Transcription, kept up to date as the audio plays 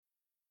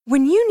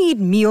When you need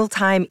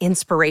mealtime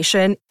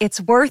inspiration,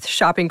 it's worth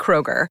shopping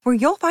Kroger, where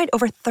you'll find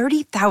over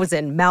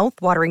 30,000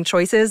 mouth-watering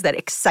choices that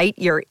excite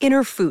your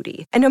inner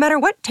foodie. And no matter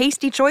what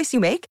tasty choice you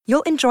make,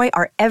 you'll enjoy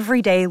our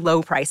everyday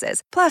low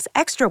prices, plus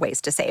extra ways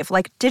to save,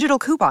 like digital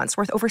coupons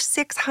worth over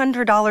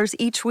 $600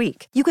 each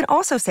week. You can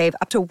also save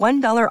up to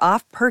 $1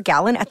 off per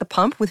gallon at the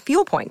pump with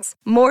fuel points.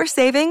 More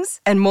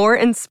savings and more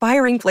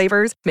inspiring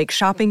flavors make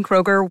shopping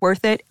Kroger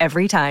worth it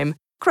every time.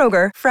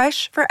 Kroger,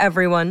 fresh for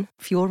everyone.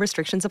 Fuel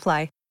restrictions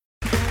apply.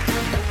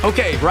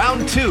 Okay,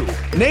 round two.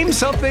 Name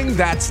something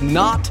that's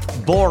not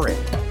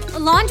boring. A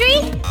laundry?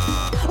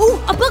 Ooh,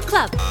 a book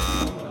club.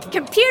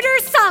 Computer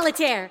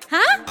solitaire,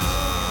 huh?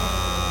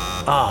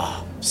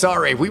 Ah,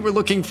 sorry, we were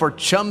looking for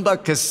Chumba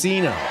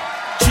Casino.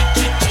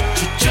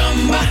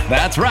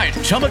 That's right,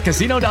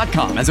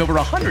 ChumbaCasino.com has over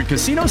 100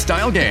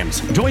 casino-style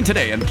games. Join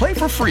today and play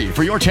for free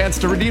for your chance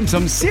to redeem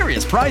some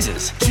serious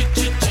prizes.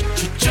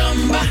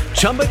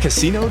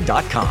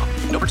 ChumbaCasino.com.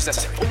 No purchase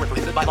necessary. Void where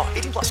prohibited by law.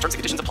 18+. Terms and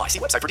conditions apply. See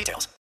website for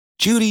details.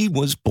 Judy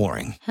was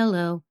boring.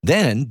 Hello.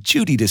 Then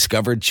Judy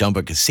discovered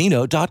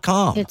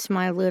ChumbaCasino.com. It's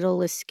my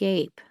little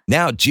escape.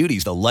 Now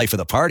Judy's the life of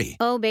the party.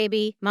 Oh,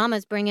 baby,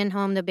 mama's bringing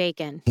home the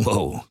bacon.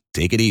 Whoa,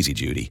 take it easy,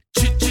 Judy.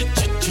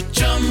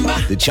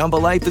 The Chumba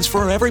life is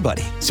for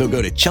everybody. So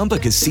go to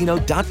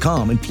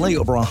ChumbaCasino.com and play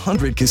over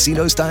 100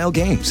 casino-style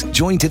games.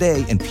 Join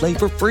today and play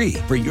for free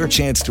for your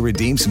chance to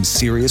redeem some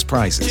serious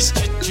prizes.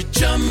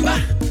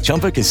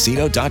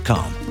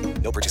 ChumbaCasino.com.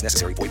 No purchase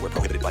necessary. Void where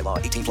prohibited by law.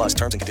 18+.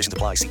 Terms and conditions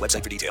apply. See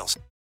website for details.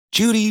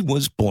 Judy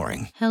was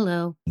boring.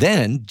 Hello.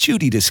 Then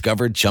Judy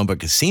discovered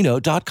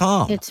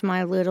ChumbaCasino.com. It's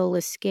my little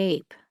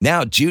escape.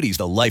 Now Judy's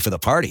the life of the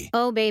party.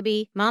 Oh,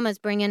 baby, mama's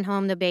bringing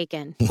home the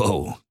bacon.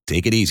 Whoa,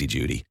 take it easy,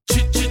 Judy.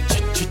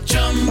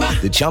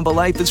 The Chumba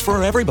life is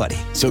for everybody.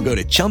 So go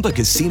to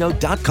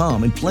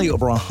ChumbaCasino.com and play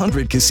over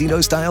 100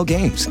 casino-style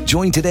games.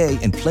 Join today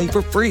and play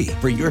for free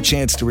for your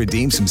chance to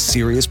redeem some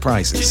serious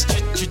prizes.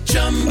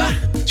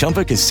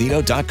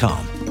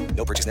 ChumbaCasino.com.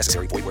 No purchase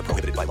necessary. Void where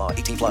prohibited by law.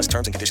 18+.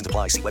 Terms and conditions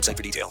apply. See website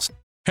for details.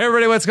 Hey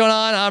everybody, what's going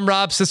on? I'm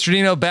Rob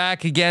Cesternino,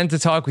 back again to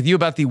talk with you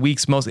about the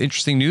week's most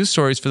interesting news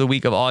stories for the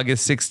week of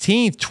August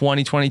 16th,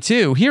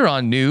 2022, here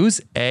on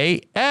News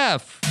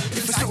AF.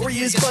 If the story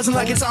is buzzing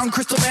like it's on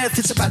crystal meth,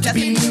 it's about to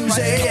be News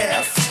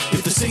AF.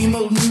 If the same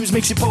old news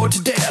makes you bored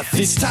to death,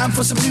 it's time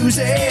for some News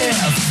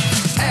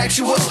AF.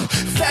 Actual,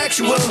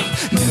 factual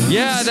news.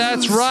 Yeah,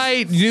 that's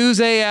right. News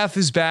AF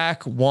is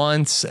back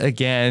once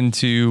again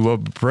to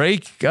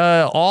break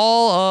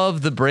all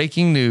of the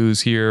breaking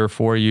news here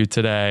for you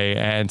today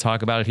and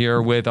talk about it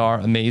here with our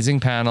amazing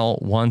panel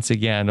once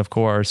again, of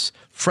course,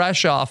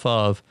 fresh off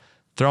of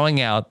throwing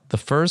out the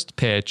first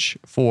pitch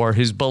for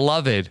his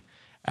beloved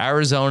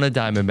Arizona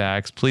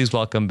Diamondbacks. Please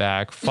welcome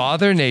back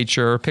Father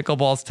Nature,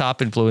 pickleball's top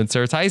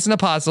influencer, Tyson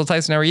Apostle.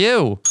 Tyson, how are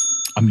you?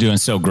 I'm doing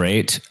so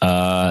great.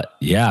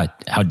 Yeah.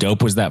 How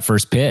dope was that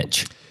first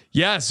pitch?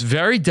 Yes,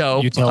 very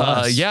dope. You tell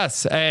us.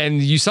 Yes.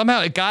 And you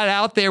somehow it got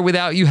out there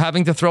without you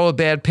having to throw a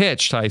bad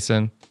pitch,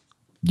 Tyson.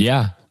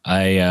 Yeah.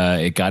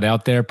 It got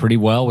out there pretty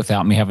well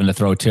without me having to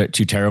throw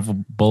too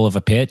terrible of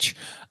a pitch.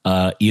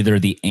 Either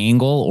the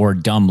angle or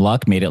dumb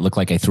luck made it look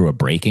like I threw a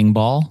breaking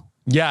ball.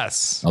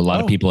 Yes. A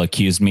lot of people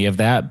accused me of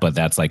that, but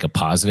that's like a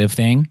positive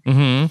thing.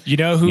 Mm-hmm. You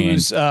know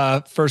whose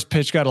first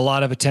pitch got a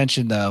lot of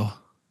attention, though?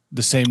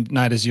 The same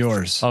night as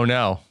yours. Oh,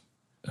 no.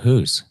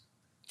 Whose?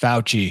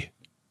 Fauci.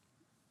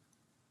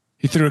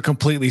 He threw it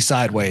completely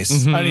sideways.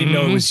 Mm-hmm. I didn't even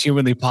know it was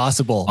humanly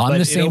possible. On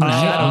the same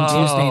night? On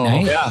Tuesday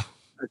night? Yeah,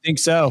 I think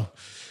so.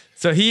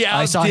 So he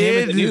outdid. I saw him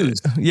in the news.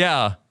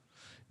 Yeah.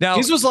 Now,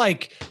 this was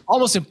like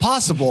almost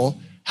impossible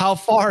how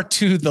far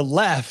to the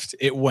left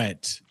it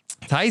went.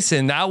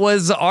 Tyson, that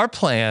was our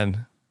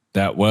plan.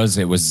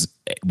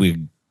 We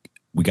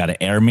got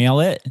to airmail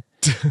it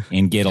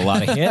and get a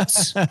lot of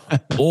hits,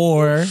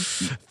 or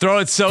throw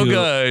it so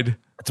good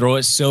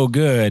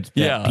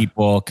that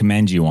people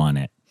commend you on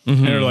it. Mm-hmm.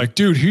 And they're like,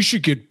 dude, he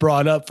should get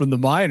brought up from the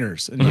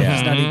minors. And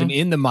he's not even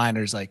in the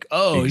minors. Like,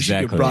 he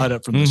should get brought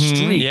up from the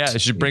street. Yeah, you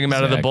should bring him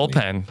out of the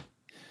bullpen.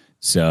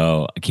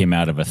 So I came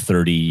out of a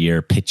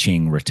 30-year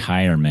pitching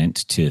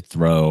retirement to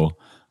throw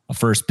a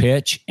first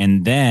pitch.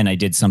 And then I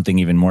did something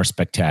even more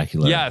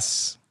spectacular.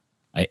 Yes.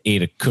 I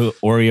ate a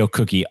Oreo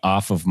cookie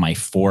off of my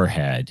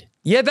forehead.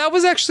 Yeah, that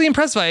was actually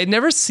impressive. I had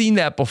never seen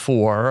that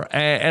before,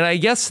 and I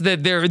guess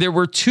that there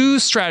were two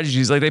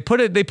strategies. Like they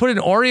put an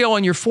Oreo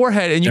on your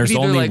forehead, and there's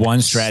only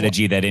one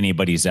strategy that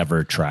anybody's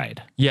ever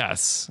tried.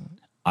 Yes,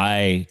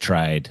 I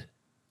tried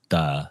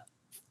the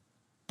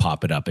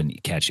pop it up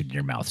and catch it in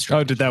your mouth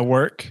strategy. Oh, did that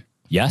work?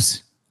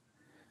 Yes,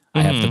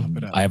 I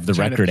have the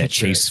record at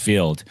Chase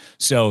Field.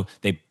 So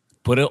they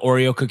put an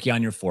Oreo cookie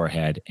on your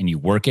forehead and you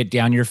work it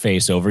down your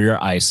face, over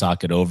your eye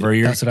socket, over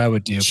your That's what I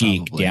would do,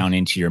 cheek, probably. down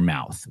into your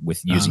mouth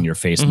with using your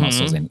face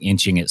muscles and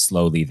inching it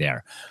slowly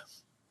there.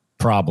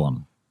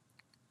 Problem.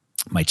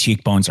 My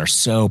cheekbones are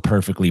so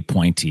perfectly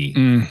pointy.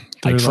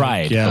 I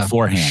tried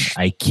beforehand.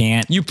 I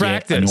can't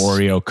get an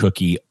Oreo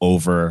cookie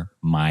over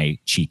my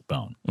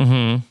cheekbone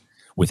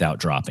without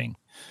dropping.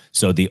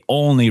 So the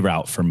only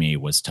route for me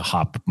was to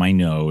hop my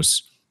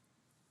nose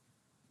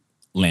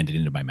landed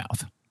into my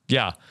mouth.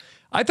 Yeah.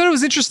 I thought it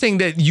was interesting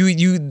that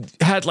you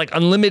had like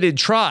unlimited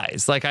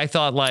tries. Like I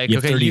thought like, you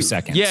have 30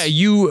 seconds. Yeah.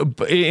 You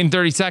in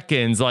 30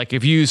 seconds, like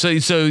if you,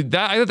 so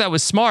that I thought that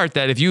was smart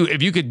that if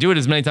you could do it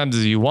as many times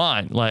as you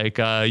want, like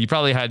you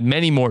probably had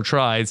many more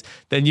tries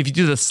than if you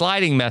do the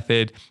sliding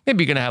method,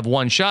 maybe you're going to have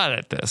one shot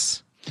at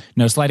this.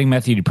 No, sliding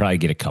method, you probably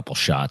get a couple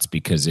shots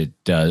because it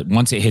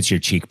once it hits your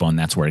cheekbone,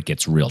 that's where it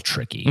gets real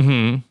tricky.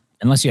 Mm-hmm.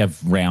 Unless you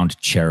have round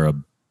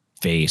cherub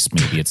face,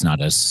 maybe it's not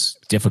as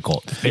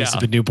difficult. Face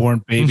of a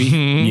newborn baby.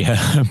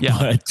 Mm-hmm.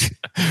 Yeah.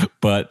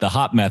 But the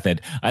hop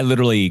method, I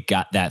literally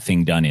got that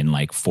thing done in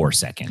like 4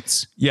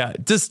 seconds. Yeah.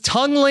 Does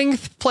tongue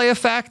length play a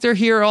factor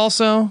here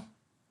also?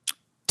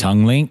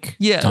 Tongue length?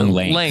 Yeah. Tongue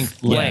length.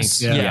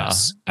 Yes. Yeah.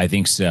 Yes. I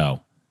think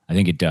so. I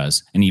think it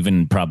does. And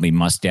even probably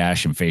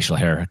mustache and facial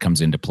hair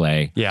comes into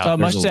play. Yeah.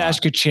 Mustache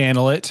could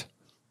channel it.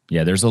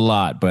 Yeah, there's a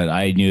lot, but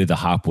I knew the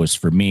hop was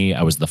for me.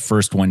 I was the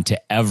first one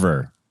to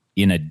ever,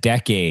 in a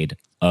decade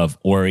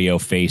of Oreo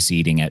face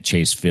eating at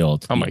Chase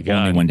Field. Oh my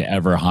God. Only one to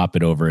ever hop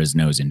it over his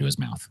nose into his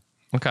mouth.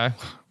 Okay.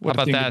 What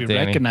How about that, to be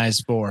Danny?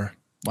 recognized for?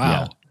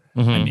 Wow.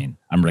 Yeah. I mean,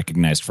 I'm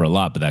recognized for a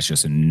lot, but that's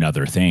just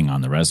another thing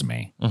on the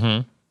resume.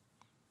 Mm-hmm.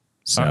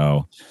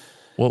 So,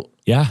 well,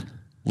 yeah.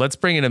 Let's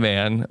bring in a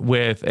man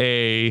with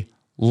a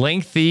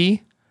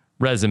lengthy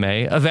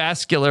resume, a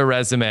vascular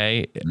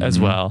resume as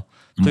well.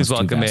 Please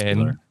welcome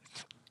in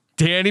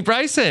Danny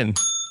Bryson.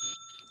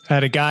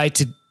 Had a guy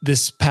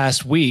this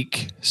past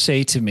week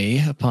say to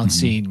me upon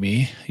seeing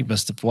me, he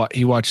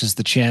watches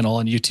the channel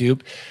on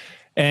YouTube,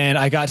 and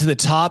I got to the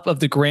top of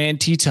the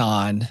Grand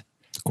Teton.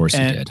 Of course, he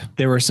did.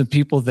 There were some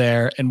people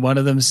there, and one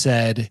of them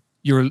said,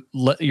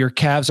 "Your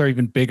calves are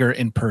even bigger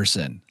in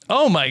person."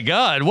 Oh my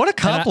God! What a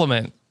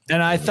compliment!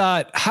 And I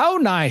thought, how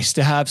nice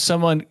to have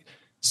someone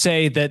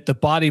say that the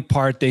body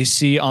part they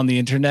see on the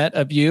internet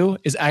of you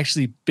is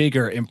actually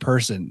bigger in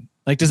person.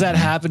 Like, does that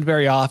happen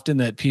very often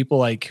that people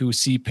like who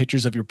see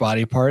pictures of your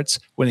body parts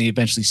when they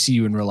eventually see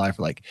you in real life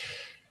are like,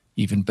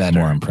 even better,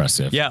 more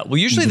impressive? Yeah. Well,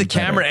 usually the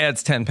camera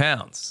adds 10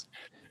 pounds.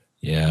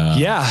 Yeah.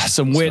 Yeah.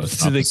 Some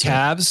width to the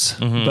calves.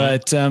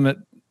 But,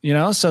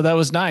 so that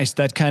was nice.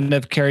 That kind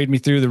of carried me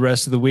through the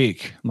rest of the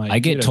week. I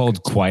get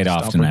told quite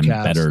often I'm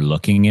better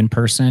looking in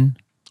person.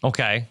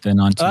 Okay. Than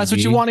on TV. That's what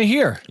you want to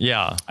hear.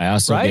 Yeah. I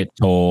also get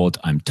told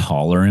I'm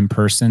taller in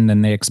person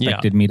than they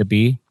expected me to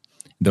be.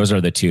 Those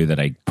are the two that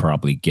I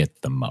probably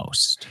get the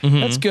most. Mm-hmm.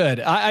 That's good.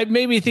 I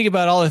made me think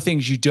about all the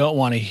things you don't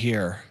want to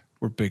hear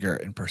were bigger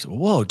in person.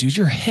 Whoa, dude,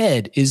 your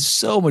head is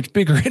so much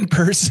bigger in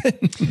person.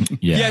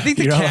 Yeah, I think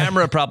the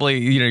camera probably,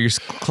 you're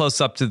close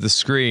up to the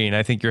screen.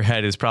 I think your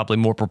head is probably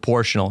more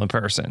proportional in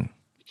person.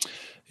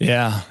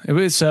 Yeah, it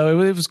was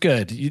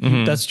good.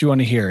 That's what you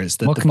want to hear is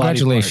that the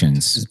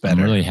congratulations. Body part is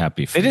better. I'm really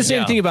happy for you. They didn't say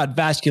anything about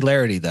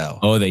vascularity though.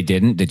 Oh, they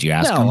didn't? Did you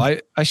ask them? No,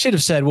 I should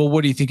have said, well,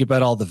 what do you think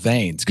about all the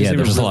veins? Yeah,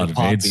 there's a lot of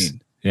veins.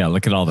 Yeah,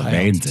 look at all the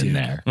veins in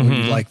there.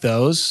 You like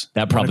those?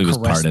 That probably was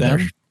part of their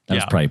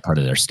was probably part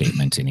of their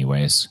statement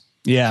anyways.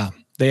 Yeah.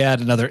 They add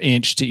another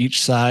inch to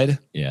each side.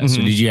 Yeah. So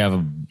did you have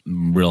a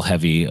real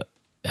heavy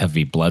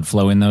blood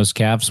flow in those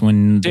calves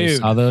when they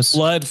saw those?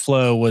 Blood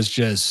flow was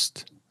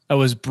just, I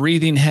was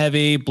breathing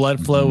heavy.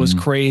 Blood flow was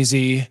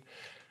crazy.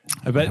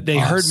 I bet they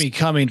heard me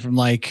coming from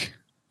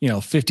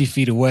 50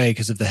 feet away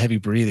because of the heavy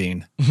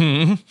breathing.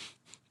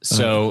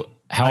 So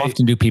how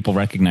often do people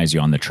recognize you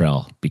on the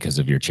trail because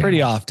of your channel?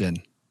 Pretty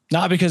often.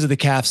 Not because of the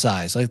calf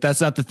size. Like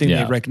that's not the thing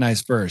they recognize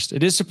first.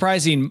 It is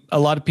surprising. A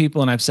lot of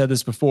people, and I've said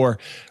this before,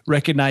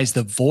 recognize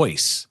the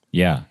voice.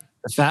 Yeah.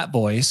 The fat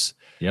voice.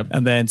 Yep.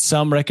 And then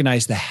some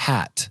recognize the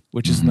hat,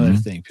 which is another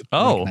thing. People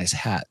recognize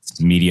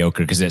hats.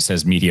 Mediocre because it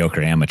says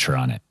mediocre amateur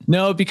on it.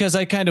 No, because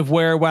I kind of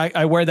wear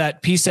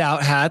that peace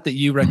out hat that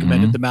you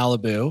recommended, the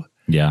Malibu.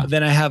 Yeah.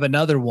 Then I have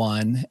another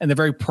one, and they're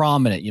very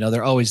prominent.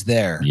 They're always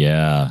there.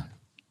 Yeah.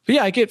 But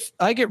yeah,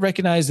 I get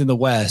recognized in the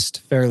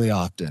West fairly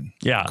often.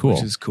 Yeah. Cool.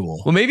 Which is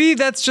cool. Well, maybe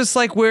that's just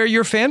like where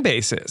your fan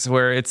base is,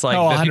 where it's like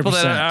the people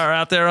that are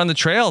out there on the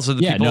trail. So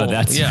the people, no,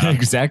 that's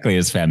exactly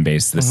his fan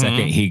base. The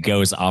second he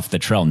goes off the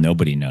trail,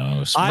 nobody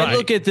knows. I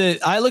look at the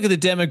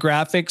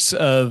demographics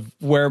of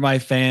where my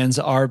fans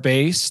are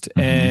based,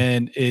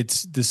 and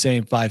it's the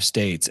same 5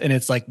 states, and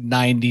it's like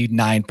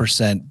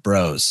 99%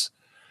 bros.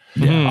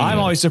 Yeah. I'm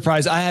always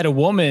surprised. I had a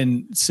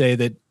woman say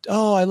that,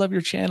 "Oh, I love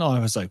your channel." I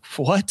was like,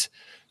 "What?"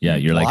 Yeah,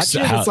 you're like, it's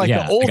like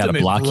the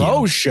ultimate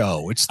bro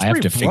show. It's I have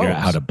to figure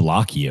out how to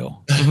block you.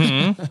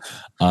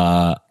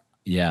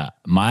 Yeah,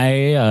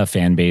 my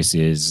fan base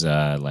is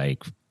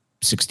like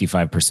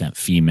 65%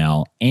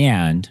 female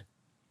and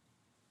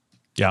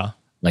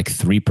like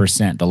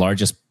 3%. The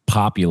largest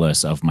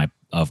populace of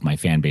my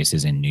fan base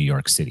is in New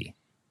York City.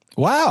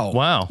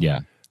 Wow. Yeah,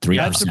 3%.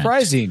 That's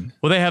surprising.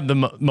 Well, they have the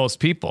most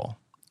people.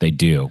 They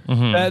do.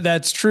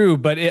 That's true.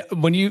 But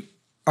when you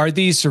Are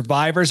these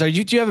survivors? Do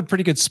you have a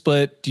pretty good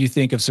split, do you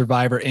think, of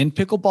Survivor and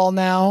pickleball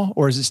now,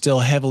 or is it still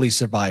heavily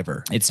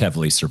Survivor? It's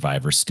heavily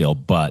Survivor still,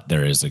 but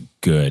there is a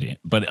good.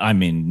 But I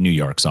mean, New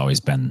York's always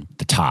been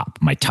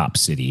my top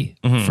city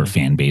for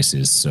fan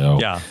bases. So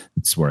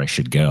it's where I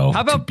should go.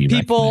 How about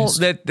people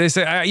that they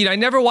say, I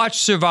never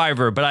watched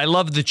Survivor, but I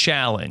love the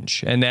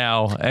challenge, and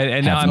now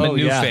I'm a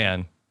new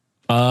fan.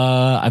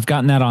 I've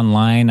gotten that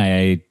online.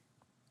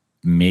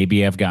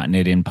 I've gotten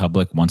it in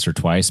public once or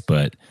twice,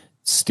 but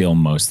still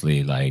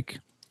mostly like,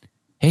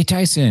 hey,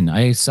 Tyson,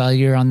 I saw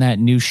you're on that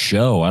new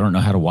show. I don't know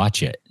how to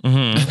watch it.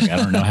 Like, I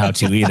don't know how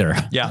to either.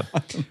 Yeah.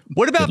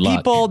 What about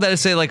people that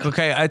say like,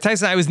 okay,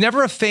 Tyson, I was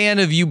never a fan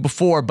of you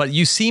before, but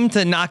you seem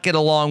to not get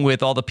along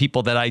with all the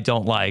people that I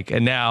don't like.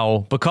 And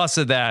now because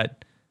of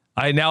that,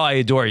 I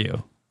adore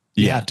you.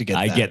 You have to get that.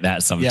 I get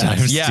that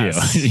sometimes too.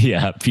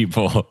 Yeah.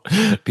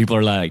 People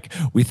are like,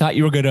 we thought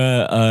you were going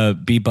to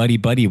be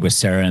buddy with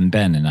Sarah and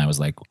Ben. And I was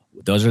like,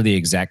 those are the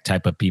exact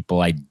type of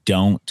people I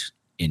don't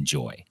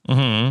enjoy.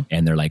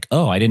 And they're like,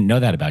 oh, I didn't know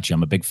that about you.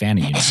 I'm a big fan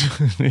of you.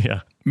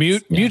 Yeah.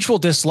 Mutual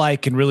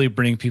dislike can really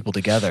bring people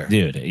together.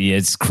 Dude,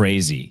 it's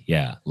crazy.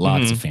 Yeah.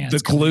 Lots of fans. The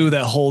glue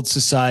that holds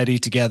society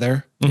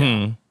together.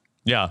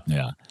 Yeah.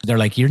 They're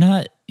like,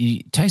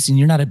 Tyson,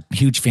 you're not a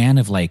huge fan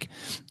of like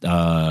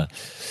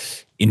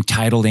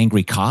entitled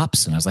angry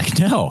cops. And I was like,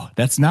 no,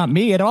 that's not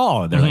me at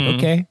all. They're like,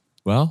 okay,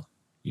 well,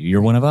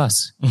 you're one of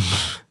us.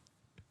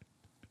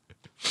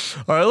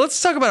 All right,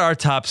 let's talk about our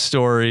top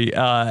story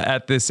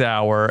at this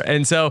hour.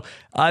 And so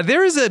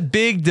there is a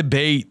big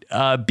debate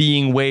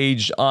being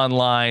waged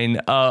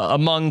online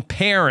among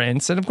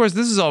parents. And of course,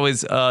 this is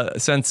always a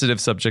sensitive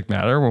subject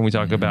matter when we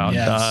talk about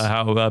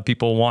how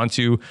people want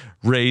to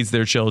raise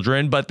their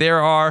children. But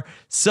there are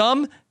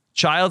some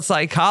child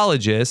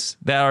psychologists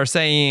that are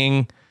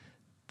saying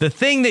the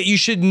thing that you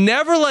should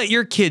never let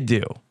your kid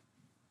do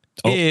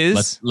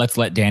is... Let's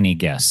let Danny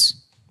guess.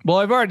 Well,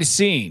 I've already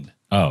seen...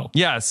 Oh.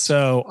 Yes.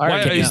 So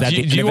is that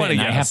do you want to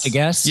guess? I have to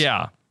guess?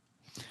 Yeah.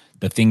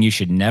 The thing you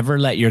should never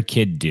let your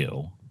kid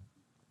do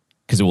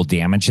because it will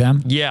damage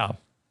them? Yeah.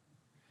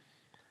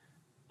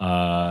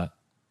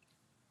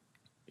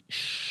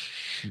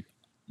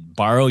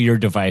 Borrow your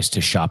device to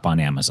shop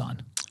on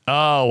Amazon.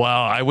 Oh,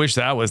 well, I wish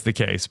that was the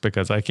case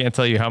because I can't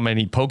tell you how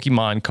many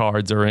Pokemon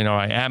cards are in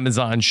my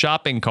Amazon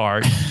shopping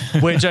cart,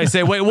 which I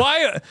say, wait,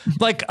 why?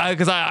 Like,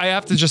 because I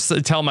have to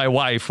just tell my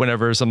wife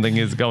whenever something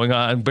is going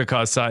on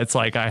because it's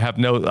like I have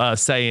no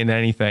say in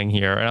anything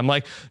here. And I'm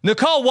like,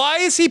 Nicole, why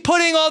is he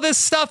putting all this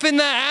stuff in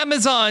the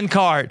Amazon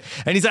cart?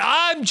 And he's like,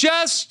 I'm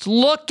just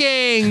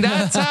looking.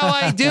 That's how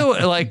I do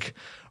it. Like,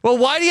 well,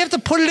 why do you have to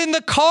put it in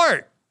the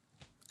cart?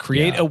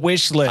 Create a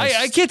wish list.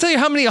 I can't tell you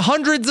how many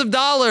hundreds of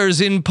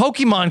dollars in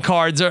Pokemon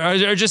cards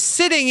are just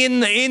sitting in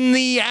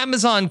the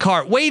Amazon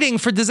cart waiting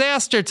for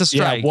disaster to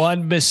strike. Yeah,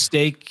 one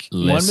mistake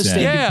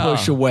to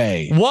push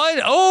away.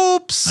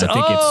 Oops. I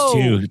think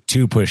it's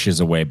two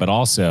pushes away, but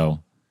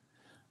also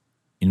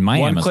in my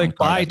one Amazon click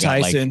cart, buy,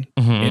 Tyson.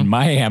 In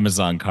my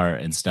Amazon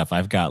cart and stuff,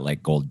 I've got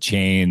like gold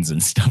chains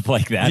and stuff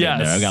like that in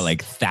there. I've got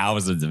like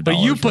thousands of dollars.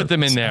 But you put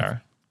them in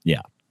there.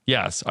 Yeah.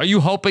 Yes. Are you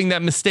hoping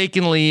that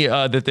mistakenly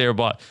that they're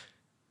bought?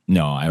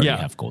 No, I already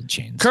have gold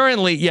chains.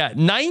 Currently,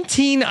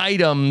 19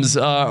 items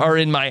are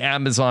in my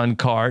Amazon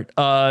cart.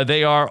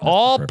 They are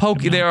all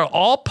Pokemon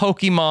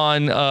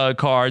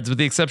cards, with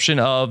the exception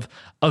of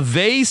a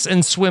vase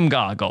and swim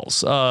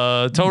goggles,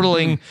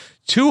 totaling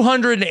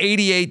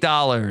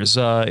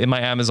 $288 in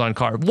my Amazon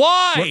cart.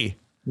 Why?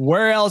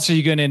 Where else are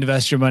you going to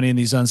invest your money in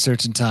these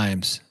uncertain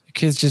times?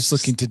 Kid's just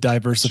looking to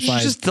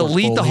diversify. Just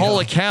delete the whole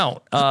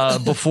account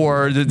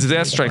before the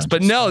disaster strikes.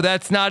 But no,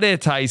 that's not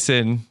it,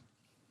 Tyson.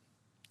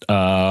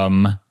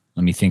 Let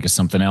me think of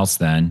something else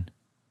then.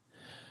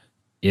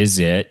 Is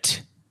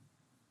it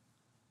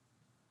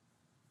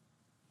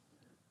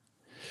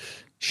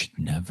should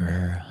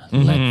never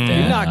let them.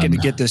 You're not going to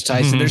get this,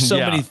 Tyson. There's so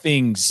many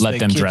things. Let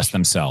them dress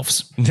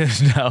themselves.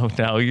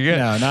 No, you're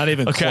no, not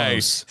even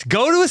close.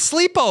 Go to a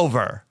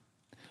sleepover.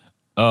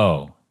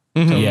 Oh,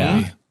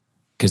 yeah.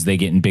 Because they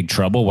get in big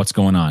trouble. What's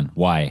going on?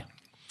 Why?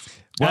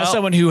 Well, as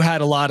someone who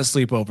had a lot of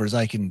sleepovers,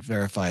 I can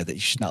verify that you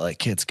should not let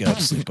kids go to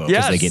sleepovers.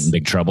 Yes. Because they get in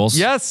big troubles.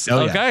 Yes.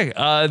 Okay.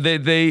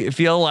 They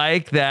feel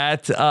like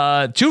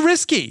that too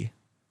risky.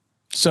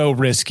 So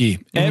risky.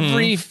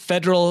 Every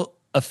federal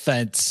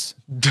offense,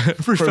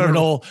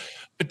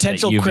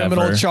 potential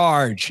criminal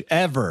charge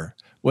ever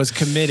was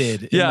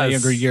committed in my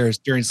younger years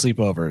during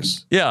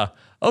sleepovers. Yeah.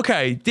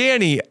 Okay,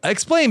 Danny,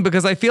 explain,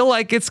 because I feel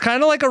like it's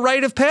kind of like a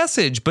rite of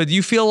passage, but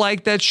you feel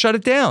like that shut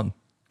it down.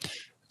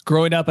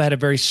 Growing up, I had a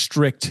very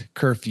strict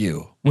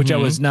curfew, which I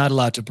was not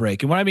allowed to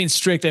break. And when I mean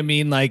strict, I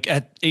mean like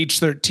at age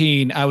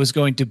 13, I was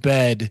going to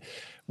bed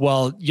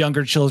while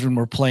younger children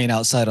were playing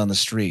outside on the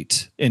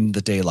street in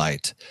the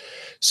daylight.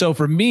 So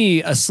for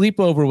me, a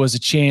sleepover was a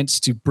chance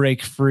to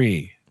break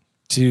free,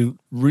 to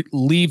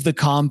leave the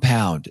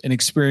compound and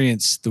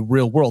experience the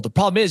real world. The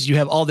problem is you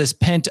have all this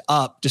pent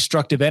up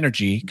destructive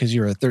energy because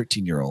you're a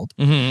 13-year-old.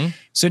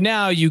 So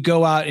now you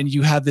go out and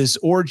you have this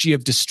orgy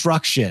of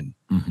destruction,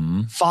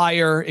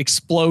 fire,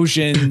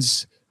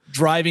 explosions,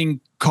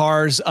 driving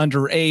cars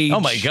underage. Oh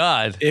my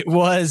God. It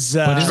was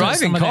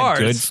driving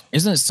cars.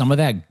 Isn't some of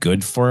that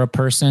good for a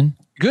person?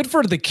 Good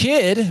for the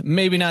kid,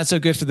 maybe not so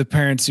good for the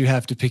parents who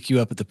have to pick you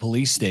up at the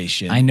police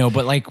station. I know,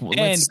 but like,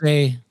 let's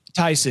say,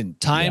 Tyson,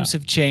 times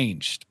have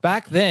changed.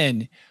 Back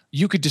then,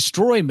 you could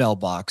destroy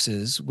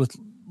mailboxes with,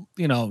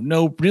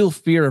 no real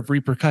fear of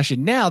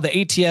repercussion. Now the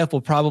ATF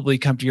will probably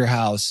come to your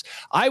house.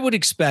 I would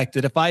expect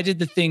that if I did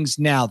the things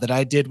now that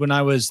I did when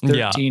I was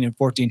 13 and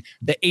 14,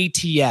 the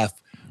ATF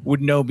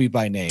would know me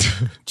by name.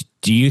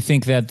 Do you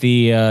think that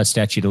the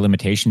statute of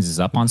limitations is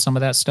up on some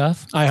of that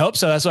stuff? I hope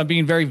so. That's why I'm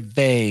being very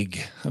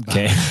vague about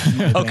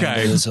it.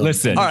 Okay.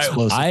 Listen, all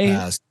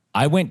right.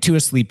 I went to a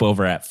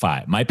sleepover at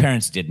 5. My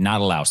parents did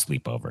not allow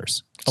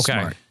sleepovers. Okay.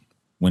 Smart.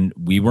 When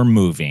we were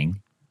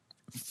moving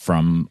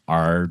from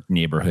our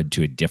neighborhood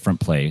to a different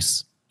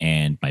place,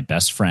 and my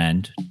best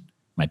friend,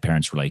 my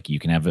parents were like, you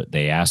can have it.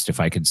 They asked if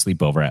I could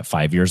sleep over at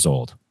 5 years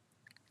old.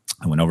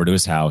 I went over to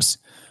his house.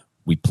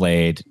 We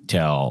played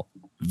till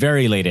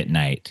very late at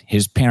night.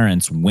 His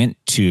parents went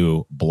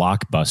to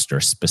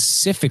Blockbuster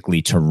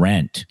specifically to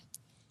rent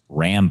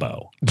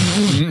Rambo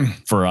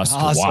for us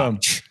to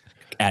watch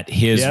at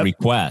his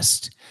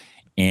request.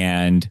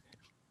 And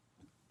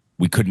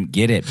we couldn't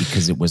get it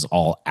because it was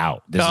all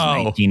out. This is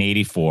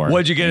 1984.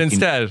 What'd you get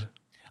instead?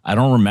 I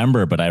don't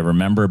remember, but I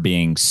remember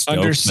being stoked.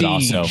 Under But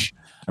also, Siege.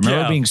 I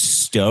remember being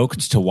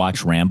stoked to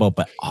watch Rambo,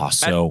 but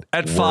also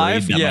at worried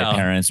 5, that my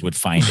parents would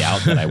find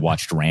out that I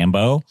watched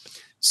Rambo.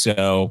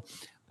 So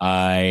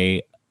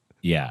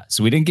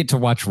so we didn't get to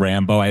watch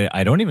Rambo.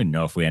 I don't even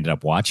know if we ended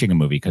up watching a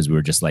movie because we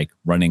were just like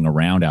running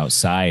around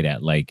outside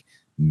at like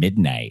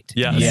midnight.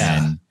 Yes.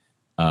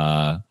 And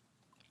By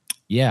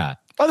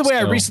the way,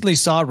 I recently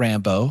saw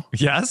Rambo.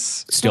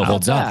 Yes. Still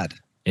holds up.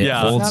 It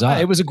holds up.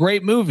 It was a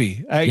great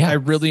movie. I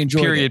really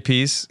enjoyed Period it.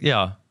 piece.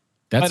 Yeah.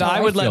 But I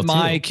would let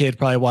my kid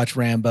probably watch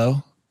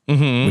Rambo.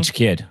 Mm-hmm. Which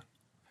kid?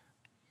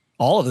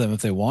 All of them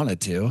if they wanted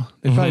to.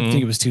 They probably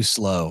think it was too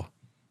slow.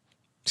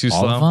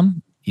 All of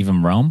them?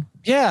 Even Rome?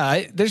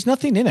 Yeah, there's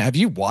nothing in it. Have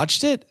you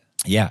watched it?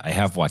 Yeah, I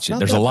have watched it. Not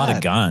There's that a lot bad.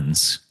 of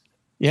guns.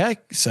 Yeah,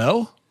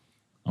 so?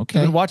 Okay.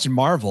 I've been watching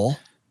Marvel.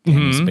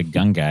 He's a big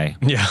gun guy.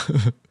 Yeah.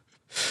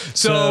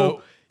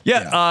 So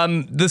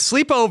the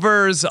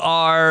sleepovers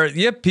are,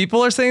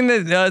 people are saying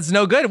that it's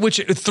no good,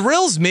 which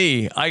thrills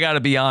me. I got to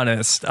be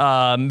honest.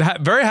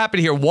 Very happy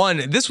to hear.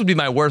 One, this would be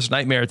my worst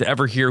nightmare to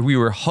ever hear we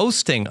were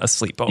hosting a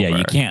sleepover. Yeah,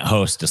 you can't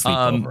host a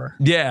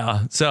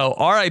sleepover. So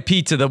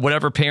RIP to the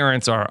whatever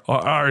parents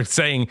are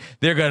saying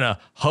they're going to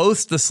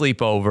host the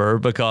sleepover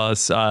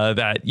because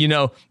that,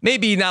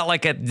 maybe not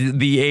like at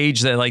the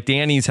age that like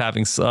Danny's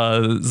having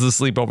the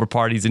sleepover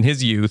parties in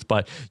his youth,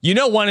 but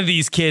one of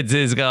these kids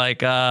is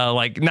like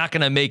not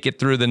going to make it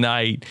through the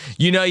night.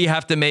 You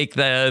have to make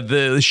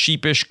the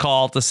sheepish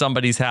call to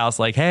somebody's house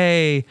like,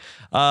 hey,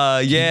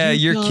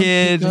 your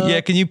kid.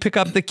 Can you pick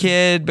up the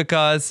kid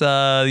because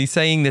he's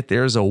saying that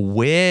there's a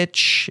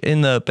witch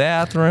in the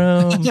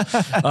bathroom.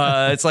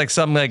 It's like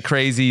some like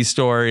crazy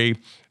story.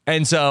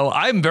 And so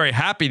I'm very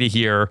happy to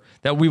hear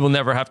that we will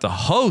never have to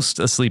host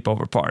a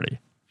sleepover party.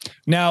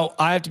 Now,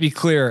 I have to be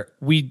clear.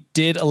 We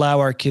did allow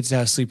our kids to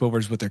have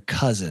sleepovers with their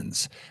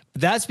cousins.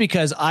 That's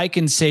because I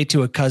can say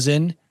to a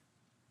cousin,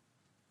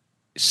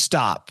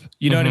 stop.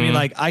 You know what I mean?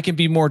 Like I can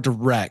be more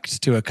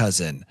direct to a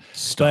cousin,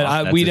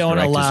 but we don't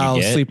allow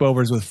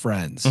sleepovers with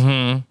friends.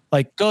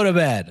 Like go to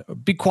bed,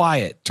 be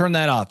quiet, turn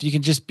that off. You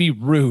can just be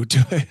rude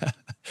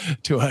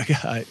to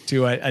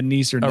a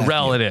niece or nephew. A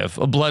relative,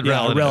 a blood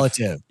relative. A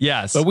relative.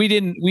 Yes. But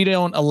we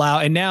don't allow.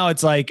 And now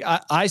it's like,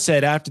 I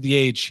said after the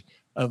age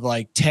of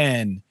like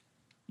 10,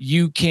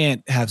 you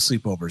can't have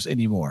sleepovers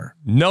anymore.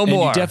 No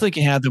more. You definitely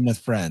can have them with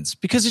friends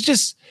because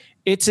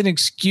it's an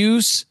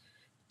excuse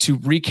to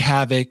wreak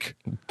havoc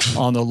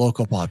on the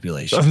local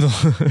population.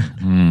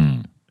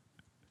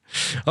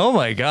 Oh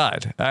my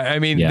God. I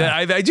mean,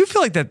 I do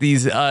feel like that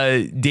these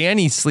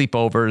Danny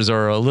sleepovers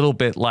are a little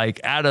bit like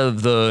out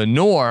of the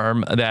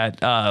norm that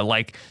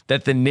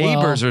that the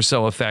neighbors are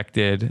so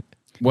affected.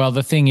 Well,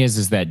 the thing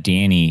is that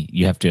Danny,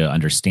 you have to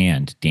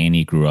understand,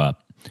 Danny grew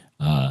up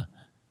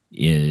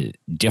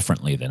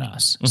differently than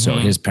us. So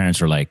his parents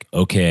were like,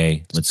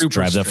 okay, let's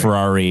drive the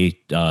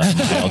Ferrari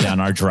down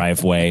our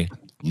driveway.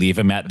 Leave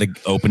him at the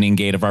opening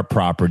gate of our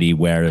property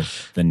where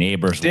the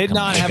neighbors did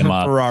not have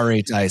a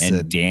Ferrari, Tyson.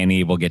 And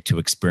Danny will get to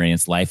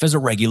experience life as a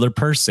regular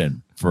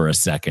person for a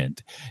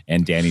second.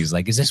 And Danny's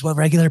like, is this what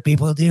regular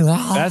people do?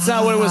 That's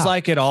not what it was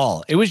like at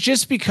all. It was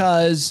just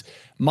because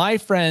my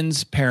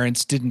friends'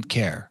 parents didn't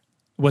care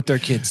what their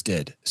kids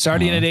did.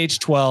 Starting at age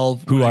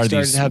 12. Who are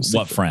these?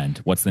 What friend?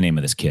 What's the name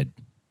of this kid?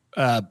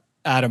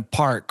 Adam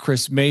Park,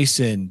 Chris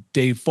Mason,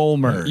 Dave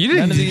Fulmer. You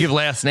didn't give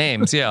last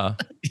names, yeah.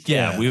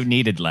 Yeah, we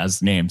needed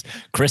last names.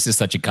 Chris is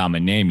such a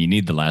common name. You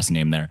need the last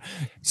name there.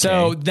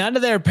 So none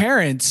of their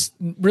parents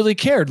really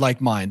cared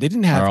like mine. They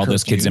didn't have. Are all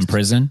those kids in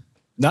prison?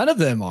 None of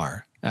them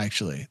are,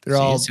 actually. They're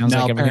all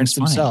now parents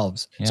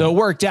themselves. Yeah. So it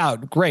worked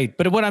out great.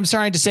 But what I'm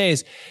trying to say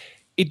is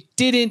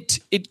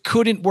it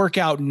couldn't work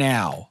out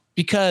now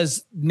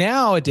because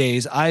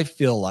nowadays I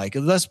feel like,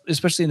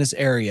 especially in this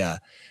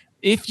area,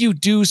 if you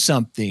do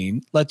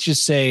something, let's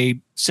just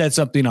say set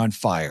something on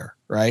fire,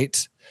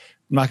 right?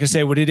 I'm not going to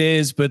say what it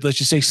is, but let's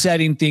just say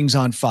setting things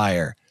on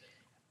fire.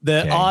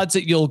 The odds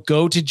that you'll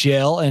go to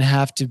jail and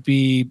have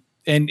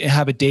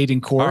a date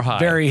in court are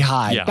very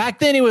high. Yeah. Back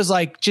then it was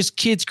like just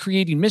kids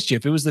creating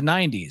mischief. It was the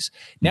 90s.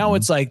 Now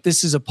it's like,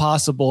 this is a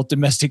possible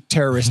domestic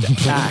terrorist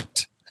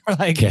act.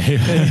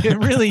 It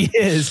really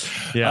is.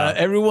 Yeah.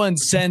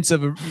 Everyone's sense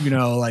of,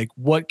 like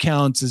what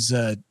counts as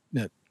a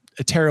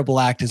terrible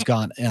act has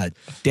gone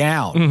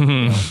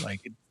down.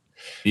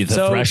 The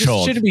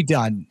threshold shouldn't be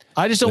done.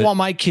 I just don't want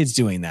my kids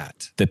doing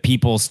that. The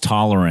people's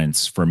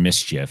tolerance for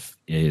mischief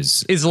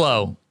is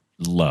low.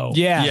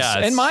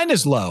 Yes. And mine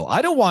is low.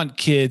 I don't want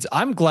kids.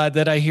 I'm glad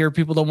that I hear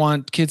people don't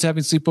want kids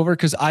having sleepover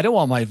because I don't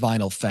want my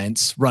vinyl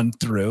fence run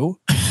through.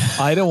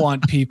 I don't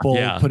want people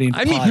putting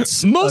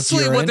pots.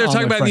 Mostly what they're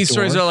talking about in these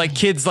stories are like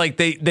kids, like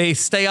they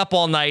stay up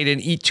all night and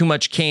eat too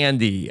much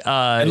candy.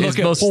 And look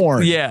at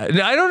porn. Yeah.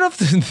 I don't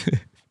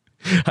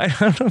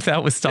know if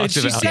that was talked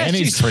about.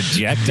 Annie's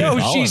projecting. No,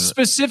 she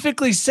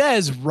specifically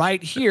says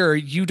right here,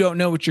 you don't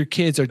know what your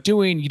kids are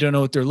doing. You don't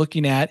know what they're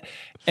looking at.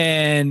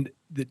 And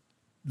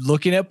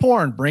looking at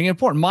porn, bringing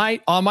porn.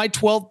 On my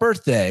 12th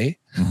birthday,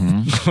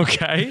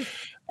 okay,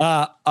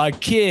 a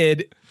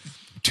kid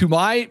to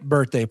my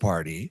birthday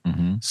party,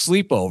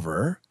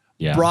 sleepover,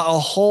 brought a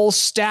whole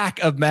stack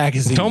of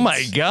magazines. Oh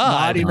my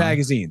God. Naughty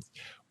magazines.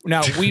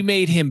 Now we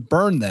made him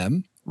burn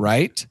them.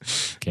 Right.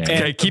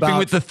 Okay. Keeping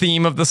with the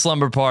theme of the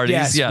slumber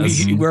parties.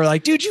 Yes. We're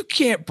like, dude, you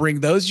can't bring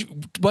those. A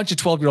bunch of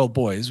 12-year-old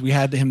boys. We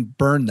had him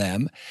burn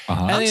them.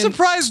 I'm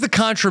surprised the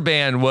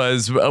contraband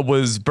was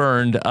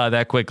burned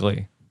that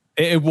quickly.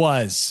 It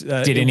was.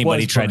 Did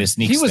anybody try to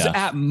sneak stuff? He was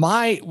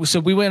at so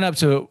we went up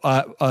to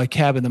a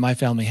cabin that my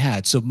family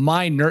had. So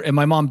and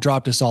my mom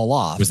dropped us all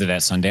off. Was it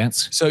at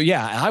Sundance? So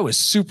I was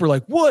super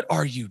like, what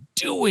are you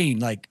doing?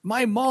 Like,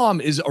 my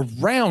mom is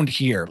around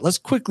here. Let's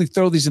quickly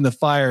throw these in the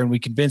fire. And we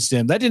convinced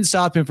him. That didn't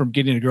stop him from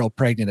getting a girl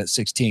pregnant at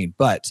 16,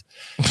 but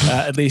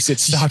at least it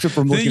stopped him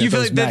from looking at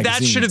those magazines.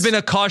 That should have been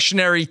a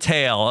cautionary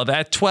tale of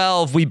at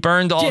 12, we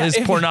burned all his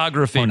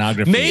pornography.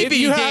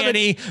 Maybe,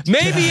 Danny,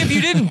 if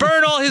you didn't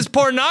burn all his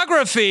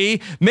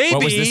pornography,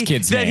 maybe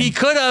he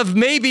could have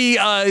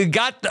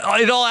got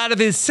it all out of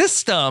his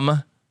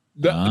system.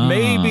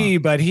 Maybe,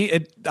 but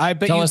I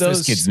bet Tell us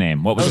this kid's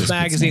name. What was those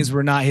magazines?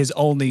 Were not his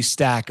only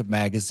stack of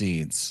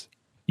magazines.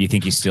 You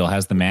think he still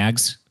has the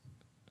mags?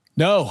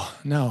 No,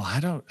 I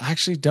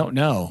don't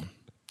know.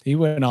 He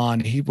went on.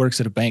 He works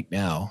at a bank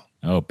now.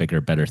 Oh, bigger,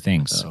 better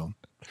things. So.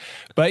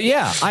 But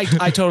yeah,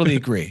 I totally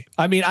agree.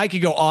 I mean, I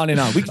could go on and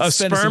on. We could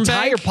spend this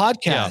entire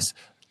podcast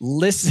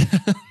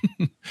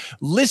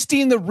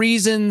listing the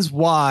reasons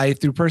why,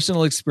 through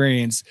personal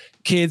experience,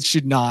 kids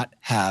should not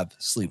have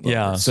sleepovers.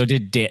 Yeah. So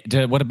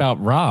what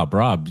about Rob?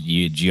 Rob,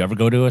 did you ever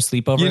go to a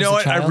sleepover? You know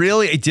what?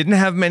 I didn't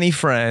have many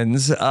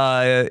friends,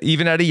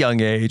 even at a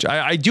young age.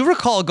 I do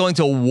recall going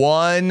to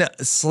one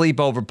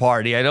sleepover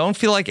party. I don't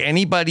feel like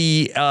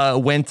anybody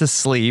went to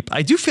sleep.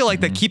 I do feel like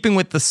that, keeping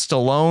with the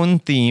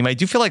Stallone theme, I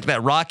do feel like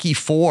that Rocky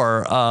IV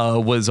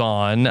was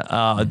on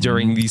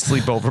during the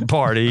sleepover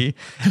party.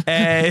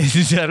 And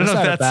I don't know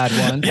if that's a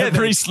bad one.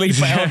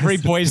 Every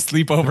boy's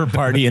sleepover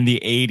party in the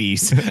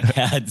 80s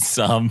had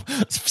some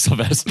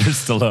Sylvester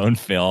Stallone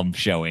film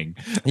showing.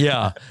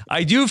 Yeah,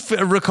 I do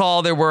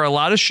recall there were a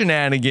lot of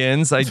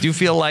shenanigans. I do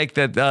feel like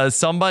that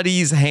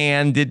somebody's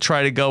hand did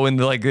try to go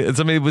into, like,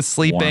 somebody was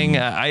sleeping.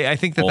 I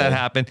think that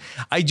happened.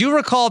 I do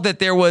recall that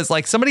there was,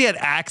 like, somebody had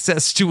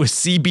access to a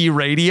CB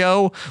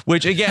radio,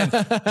 which again,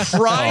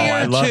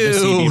 prior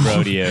to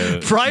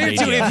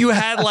if you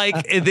had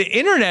like the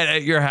internet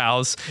at your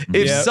house,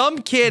 if some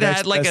kid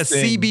had like a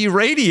CB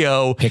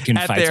radio picking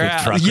at fights their with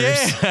house,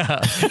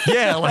 truckers.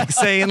 like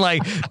saying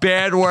like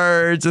bad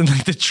words, and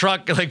like the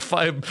truck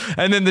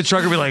and then the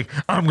trucker would be like,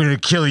 "I'm gonna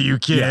kill you,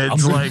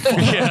 kids!" I'm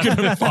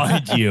gonna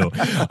find you.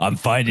 I'm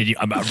finding you.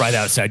 I'm right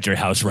outside your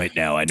house right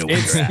now. I know where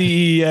it's you're at.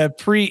 the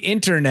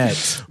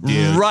pre-internet,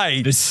 dude.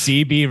 Right? The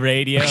CB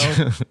radio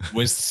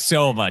was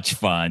so much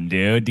fun,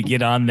 dude. To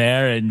get on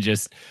there and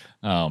just.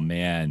 Oh,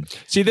 man.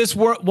 See, this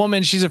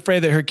woman, she's afraid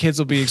that her kids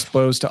will be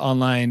exposed to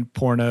online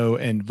porno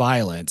and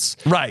violence.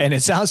 Right. And it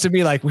sounds to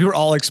me like we were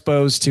all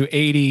exposed to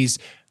 80s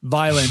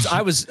violence. I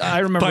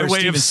remember by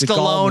way of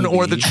Stallone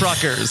or the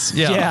truckers.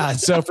 Yeah.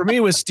 So for me, it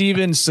was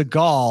Steven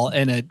Seagal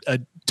and a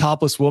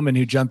topless woman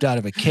who jumped out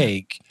of a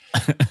cake.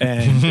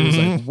 And it was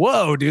like,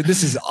 whoa, dude,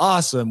 this is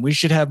awesome. We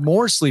should have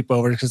more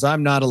sleepovers because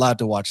I'm not allowed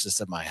to watch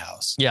this at my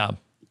house. Yeah.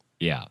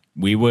 Yeah,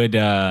 we would.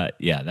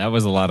 That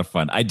was a lot of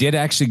fun. I did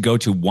actually go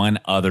to one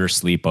other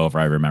sleepover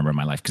I remember in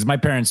my life because my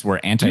parents were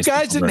anti-sleepover. You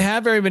guys didn't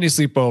have very many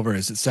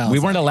sleepovers, it sounds We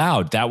weren't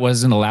allowed. That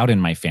wasn't allowed in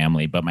my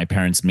family, but my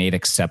parents made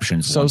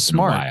exceptions. So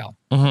smart. In a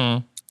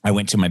while. I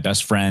went to my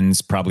best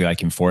friend's probably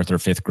like in 4th or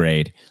 5th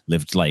grade,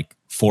 lived like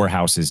 4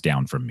 houses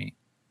down from me.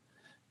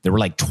 There were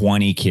like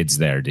 20 kids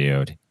there,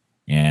 dude.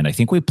 And I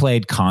think we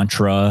played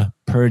Contra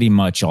pretty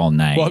much all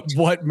night.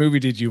 What movie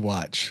did you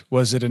watch?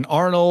 Was it an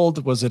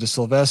Arnold? Was it a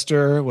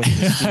Sylvester? Was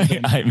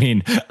it I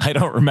mean, I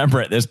don't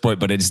remember at this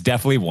point, but it's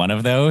definitely one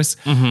of those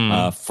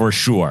for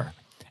sure.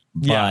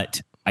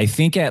 But I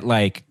think at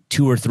like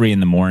 2 or 3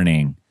 in the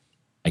morning,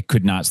 I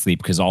could not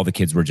sleep because all the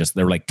kids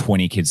there were like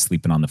 20 kids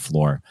sleeping on the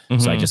floor.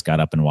 So I just got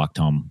up and walked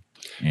home.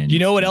 And you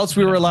know what else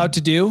we were allowed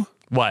to do?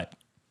 What?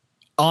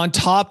 On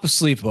top of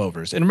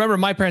sleepovers. And remember,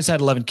 my parents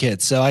had 11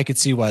 kids, so I could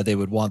see why they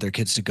would want their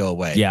kids to go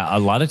away. Yeah, a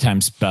lot of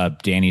times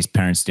Danny's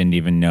parents didn't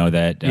even know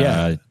that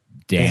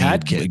Danny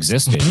had kids.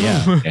 Existed.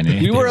 Yeah.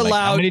 We were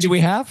allowed. How many do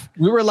we have?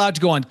 We were allowed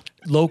to go on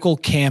local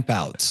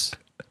campouts.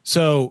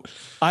 So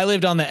I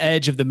lived on the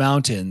edge of the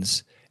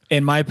mountains,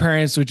 and my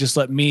parents would just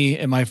let me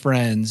and my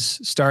friends,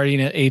 starting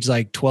at age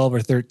like 12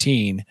 or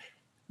 13,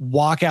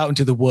 walk out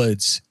into the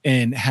woods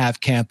and have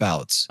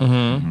campouts.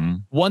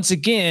 Once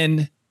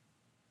again,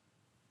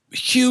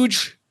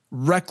 huge,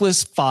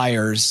 reckless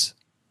fires,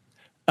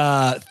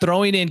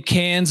 throwing in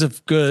cans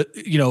of good,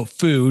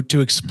 food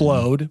to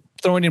explode,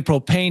 throwing in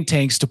propane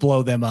tanks to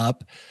blow them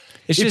up.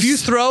 If you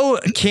throw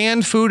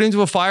canned food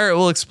into a fire, it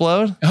will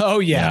explode. Oh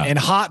yeah. And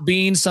hot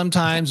beans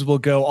sometimes will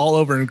go all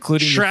over,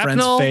 including shrapnel?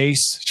 Your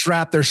friend's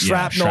face. There's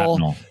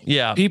shrapnel.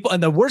 Yeah. People,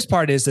 and the worst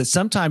part is that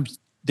sometimes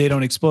they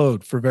don't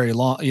explode for very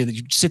long. You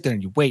sit there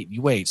and you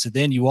wait. So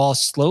then you all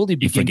slowly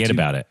begin forget to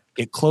about it.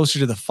 Get closer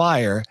to the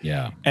fire.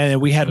 Yeah. And then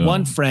we had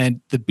one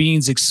friend, the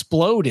beans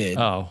exploded.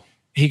 Oh.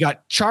 He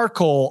got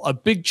a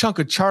big chunk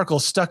of charcoal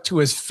stuck to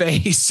his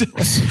face.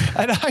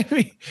 And I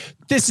mean,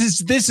 this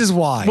is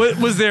why.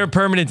 Was there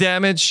permanent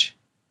damage?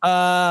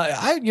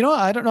 I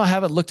don't know. I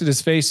haven't looked at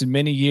his face in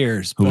many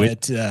years,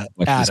 but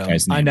Adam,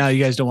 I know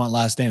you guys don't want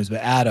last names, but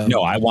Adam.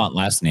 No, I want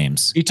last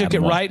names. He took it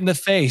right in the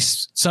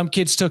face. Some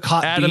kids took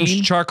hot Adam's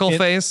bean charcoal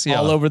face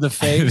all over the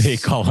face. They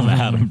call him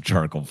Adam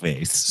Charcoal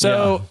Face.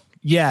 So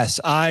yes,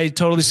 I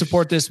totally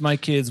support this. My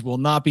kids will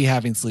not be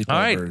having sleepovers. All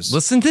right,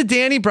 listen to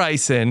Danny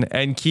Bryson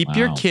and keep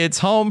your kids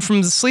home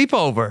from the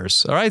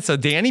sleepovers. All right, so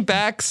Danny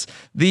backs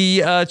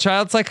the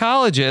child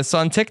psychologist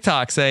on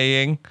TikTok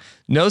saying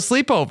no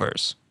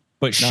sleepovers.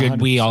 But should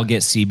we all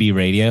get CB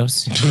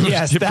radios?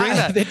 Yes, bring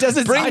that. It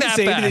doesn't bring that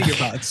say back. anything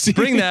about CB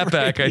Bring that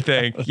back, I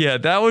think. Yeah,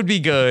 that would be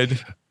good.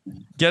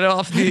 Get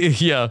off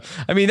the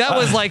I mean, that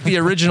was like the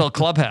original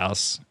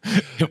Clubhouse.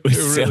 It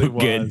was so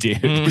good,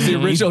 dude. It was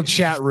the original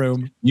chat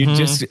room. You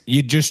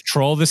just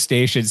troll the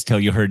stations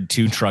till you heard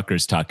 2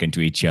 truckers talking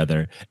to each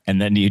other,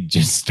 and then you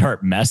just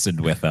start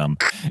messing with them.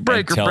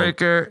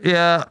 Breaker.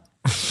 Yeah.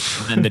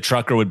 And the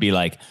trucker would be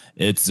like,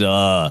 it's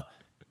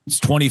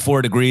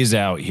 24 degrees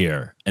out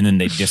here. And then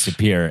they'd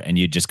disappear, and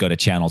you'd just go to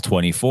channel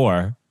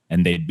 24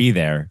 and they'd be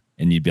there,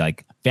 and you'd be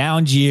like,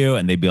 found you.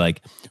 And they'd be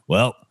like,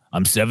 well,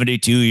 I'm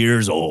 72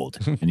 years old.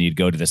 And you'd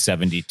go to the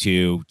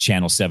 72,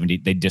 channel 70.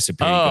 They'd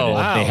disappear. Oh,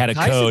 wow. They had a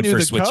code for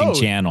switching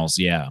channels.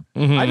 Yeah.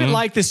 I didn't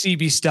like the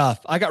CB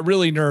stuff. I got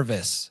really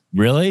nervous.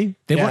 Really?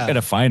 They weren't going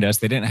to find us.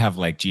 They didn't have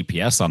like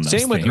GPS on those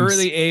Same with things.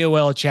 early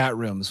AOL chat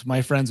rooms.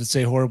 My friends would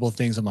say horrible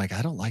things. I'm like,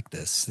 I don't like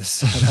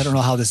this. I don't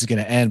know how this is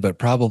going to end, but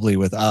probably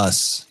with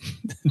us.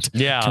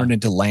 Turned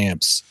into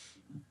lamps.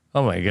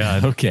 Oh my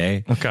God.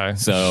 Okay.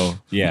 So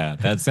yeah,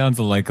 that sounds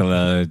like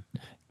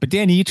but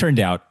Danny, you turned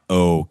out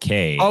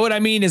okay. Oh, what I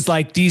mean is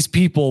like these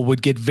people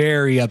would get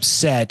very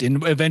upset,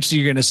 and eventually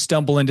you're going to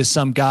stumble into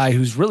some guy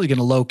who's really going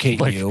to locate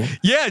you.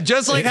 Yeah,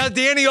 just like how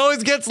Danny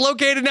always gets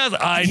located now.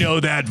 I know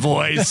that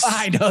voice.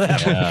 I know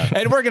that voice.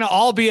 And we're going to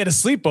all be at a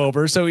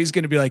sleepover, so he's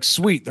going to be like,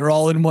 sweet, they're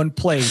all in one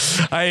place.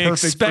 I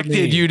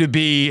expected you to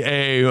be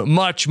a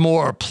much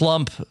more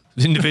plump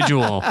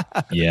individual.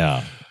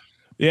 Yeah.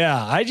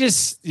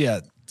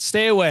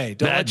 Stay away.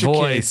 Don't that let your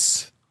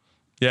voice. Kids.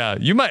 Yeah,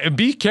 you might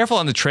be careful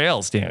on the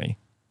trails, Danny.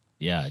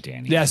 Yeah,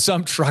 Danny. Yeah,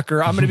 some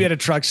trucker. I'm going to be at a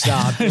truck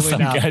stop. Some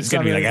guy's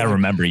going to be like, I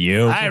remember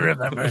you. I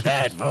remember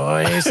that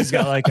voice. He's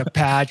got like a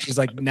patch. He's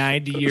like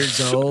 90 years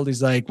old.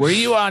 He's like, were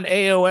you on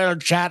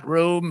AOL chat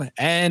room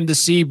and the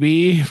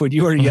CB when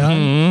you were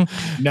young?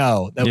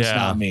 No, that was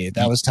not me.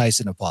 That was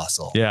Tyson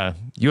Apostle. Yeah.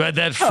 You had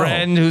that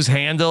friend whose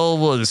handle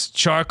was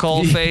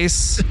charcoal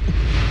face.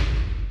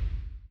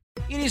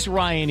 It is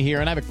Ryan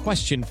here, and I have a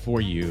question for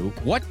you.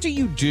 What do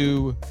you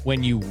do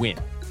when you win?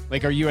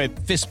 Like, are you a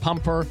fist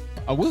pumper,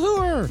 a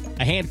woohooer,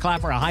 a hand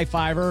clapper, a high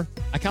fiver?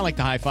 I kind of like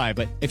the high five,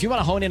 but if you want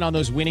to hone in on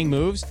those winning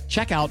moves,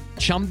 check out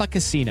Chumba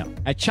Casino.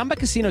 At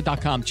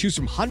ChumbaCasino.com, choose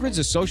from hundreds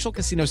of social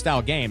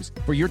casino-style games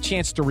for your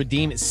chance to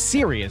redeem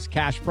serious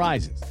cash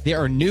prizes. There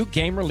are new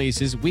game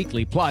releases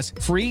weekly, plus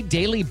free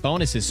daily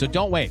bonuses, so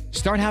don't wait.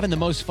 Start having the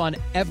most fun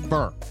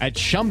ever at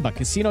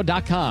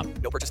ChumbaCasino.com.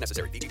 No purchase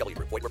necessary. VGW.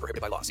 Void where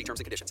prohibited by law. See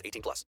terms and conditions.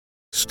 18+.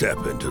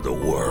 Step into the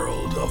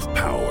world of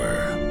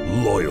power,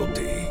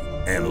 loyalty,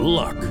 and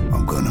luck.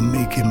 I'm gonna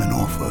make him an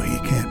offer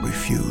he can't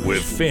refuse.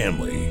 With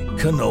family,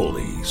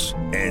 cannolis,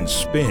 and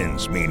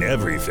spins mean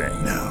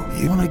everything. Now,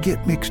 you wanna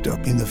get mixed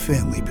up in the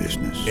family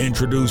business.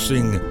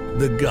 Introducing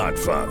The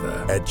Godfather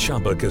at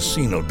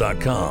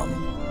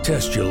ChumbaCasino.com.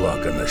 Test your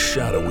luck in the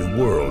shadowy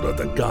world of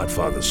The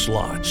Godfather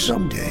slot.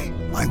 Someday,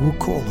 I will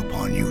call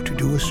upon you to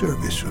do a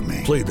service for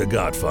me. Play The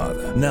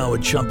Godfather, now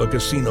at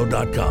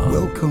ChumbaCasino.com.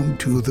 Welcome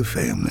to the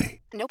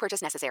family. No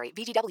purchase necessary.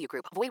 VGW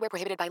Group. Void where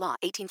prohibited by law.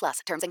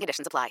 18+. Terms and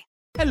conditions apply.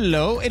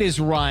 Hello, it is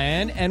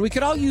Ryan, and we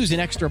could all use an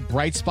extra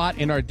bright spot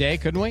in our day,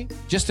 couldn't we?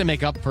 Just to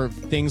make up for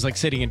things like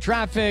sitting in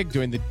traffic,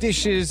 doing the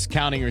dishes,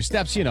 counting your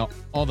steps, you know,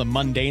 all the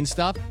mundane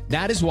stuff.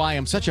 That is why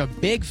I'm such a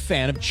big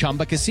fan of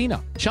Chumba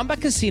Casino. Chumba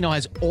Casino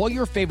has all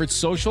your favorite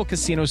social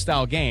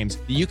casino-style games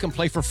that you can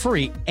play for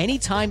free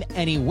anytime,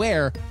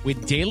 anywhere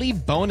with daily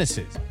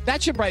bonuses.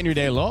 That should brighten your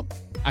day a little.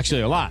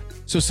 Actually, a lot.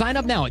 So sign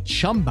up now at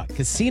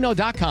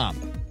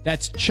ChumbaCasino.com.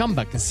 That's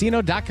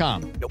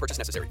ChumbaCasino.com. No purchase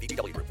necessary.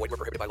 VGW Group. Void where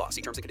prohibited by law.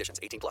 See terms and conditions.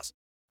 18+.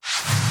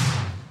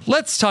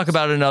 Let's talk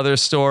about another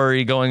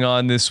story going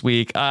on this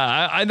week.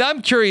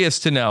 I'm curious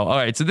to know. All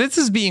right, so this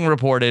is being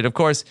reported. Of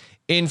course,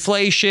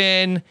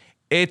 inflation,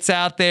 it's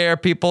out there.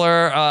 People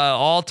are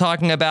all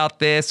talking about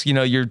this. You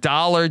know, your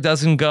dollar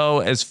doesn't go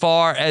as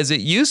far as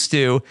it used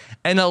to.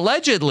 And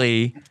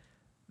allegedly,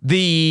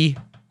 the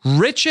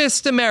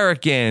richest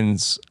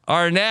Americans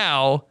are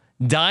now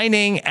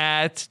dining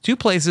at two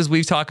places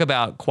we've talked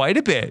about quite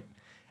a bit.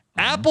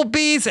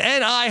 Applebee's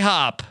and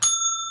IHOP.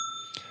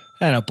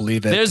 I don't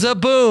believe it. There's a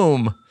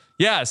boom.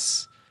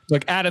 Yes.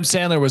 Look, Adam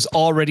Sandler was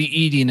already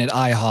eating at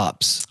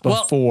IHOPs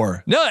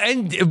before. Well, no,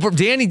 and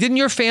Danny, didn't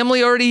your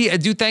family already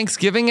do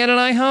Thanksgiving at an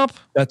IHOP?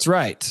 That's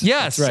right.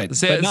 Yes. That's right.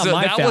 So, but not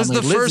my that family, was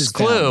the Liz's first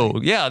clue.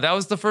 family. Yeah, that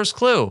was the first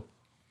clue.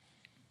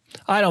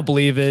 I don't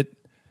believe it.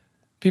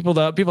 People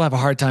have a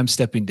hard time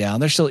stepping down.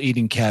 They're still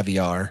eating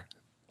caviar.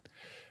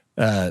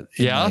 In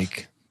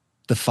like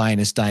the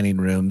finest dining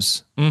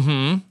rooms.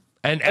 Mm-hmm.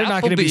 And they're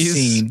not going to be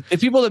seen. The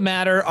people that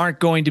matter aren't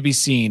going to be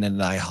seen in an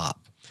IHOP.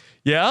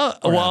 Yeah.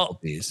 Well,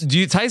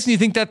 Applebee's. Tyson, do you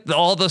think that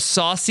all the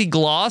saucy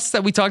gloss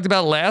that we talked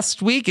about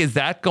last week, is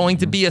that going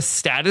to be a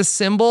status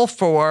symbol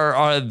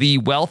for the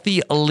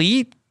wealthy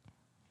elite?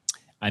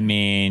 I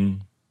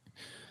mean,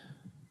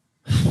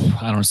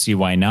 I don't see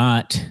why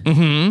not.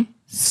 Mm-hmm.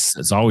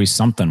 It's always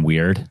something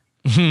weird.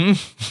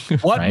 Mm-hmm.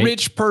 What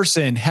rich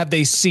person have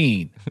they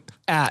seen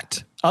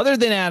at, other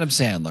than Adam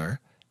Sandler,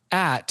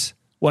 at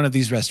one of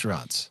these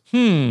restaurants?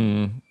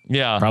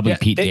 Yeah. Probably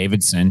Pete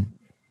Davidson.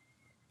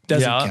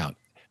 Doesn't count.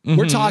 Mm-hmm.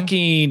 We're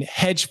talking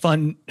hedge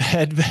fund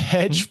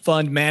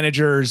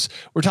managers.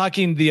 We're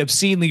talking the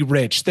obscenely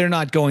rich. They're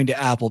not going to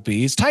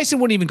Applebee's. Tyson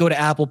wouldn't even go to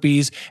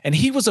Applebee's, and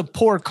he was a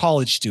poor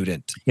college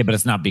student. Yeah, but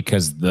it's not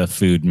because the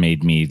food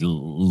made me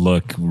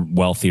look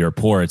wealthy or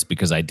poor. It's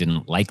because I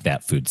didn't like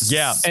that food.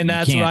 Yeah, and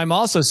that's what I'm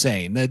also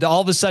saying. That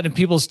all of a sudden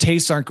people's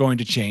tastes aren't going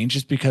to change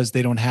just because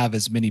they don't have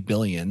as many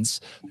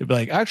billions. They'd be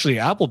like, actually,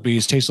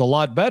 Applebee's tastes a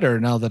lot better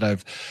now that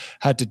I've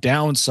had to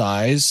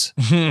downsize.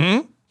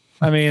 Mm-hmm.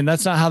 I mean,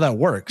 that's not how that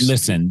works.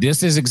 Listen,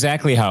 this is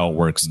exactly how it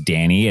works,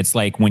 Danny. It's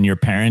like when your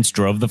parents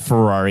drove the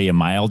Ferrari a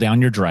mile down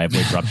your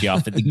driveway, dropped you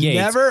off at the gate.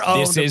 Never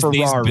owned This a is Ferrari.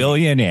 these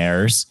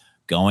billionaires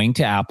going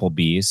to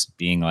Applebee's,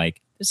 being like,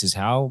 this is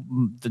how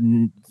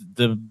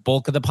the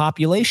bulk of the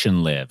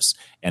population lives.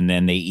 And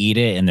then they eat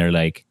it and they're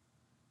like,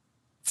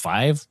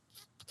 5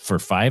 for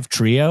 5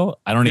 trio?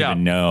 I don't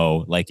even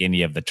know like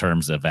any of the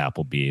terms of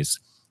Applebee's.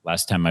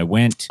 Last time I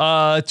went. 2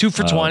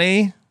 for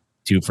 20.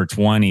 2 for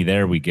 20.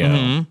 There we go.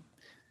 Mm-hmm.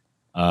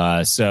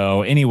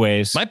 So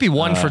anyways, might be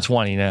 1 for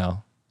 20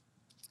 now.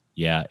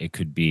 Yeah, it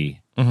could be.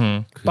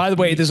 Mm-hmm. By the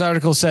way, this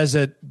article says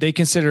that they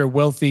consider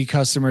wealthy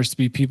customers to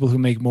be people who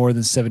make more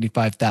than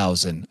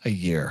 $75,000 a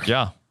year.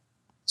 Yeah.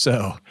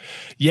 So,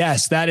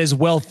 yes, that is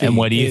wealthy. And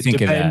what do you think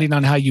of that? Depending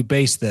on how you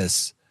base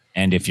this.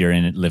 And if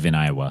live in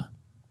Iowa.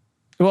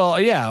 Well,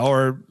 yeah,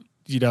 or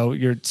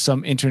you're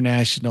some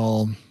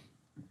international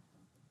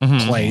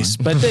place.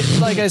 But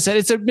like I said,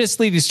 it's a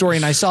misleading story,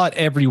 and I saw it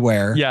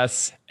everywhere.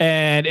 Yes.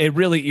 And it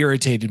really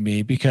irritated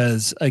me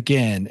because,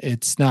 again,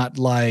 it's not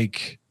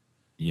like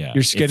you're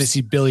going to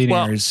see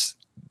billionaires.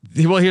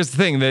 Well, here's the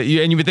thing and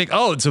you would think,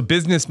 oh, so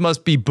business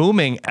must be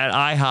booming at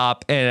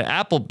IHOP and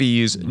at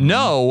Applebee's. Mm-hmm.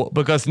 No,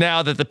 because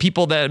now that the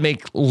people that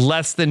make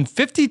less than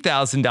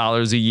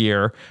 $50,000 a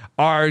year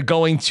are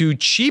going to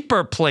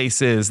cheaper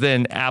places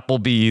than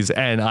Applebee's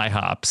and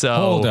IHOP. So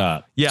hold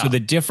up. Yeah. So the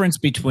difference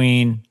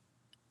between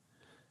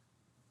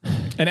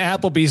an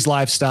Applebee's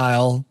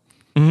lifestyle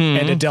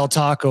and a Del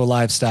Taco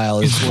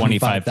lifestyle is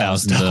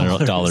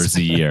 $25,000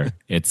 a year.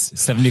 It's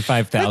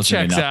 $75,000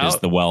 and up is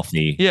the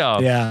wealthy. Yeah.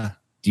 Yeah.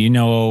 Do you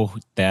know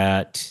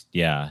that?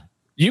 Yeah.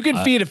 You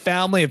can feed a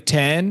family of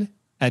 10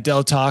 at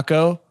Del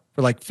Taco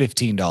for like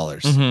 $15.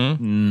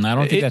 Mm-hmm. I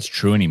don't think that's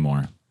true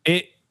anymore.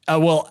 It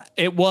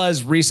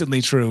was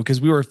recently true because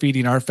we were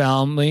feeding our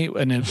family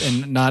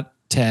and not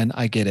 10.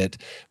 I get it,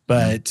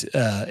 but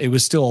it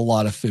was still a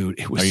lot of food.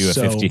 It was. Are you a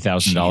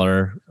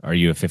 $50,000? Are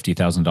you a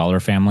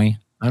 $50,000 family?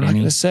 I'm not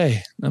going to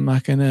say. I'm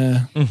not going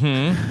to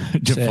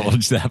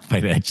divulge that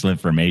financial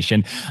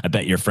information. I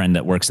bet your friend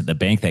that works at the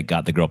bank that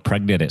got the girl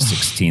pregnant at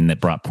 16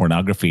 that brought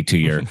pornography to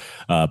your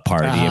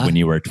party when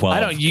you were 12. I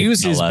don't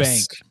use his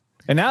bank.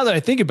 And now that I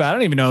think about it, I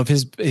don't even know if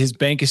his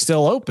bank is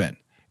still open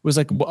was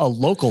like a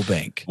local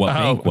bank. What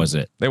bank was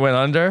it? They went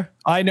under?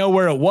 I know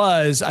where it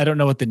was. I don't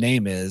know what the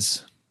name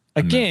is.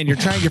 Again, you're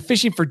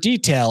fishing for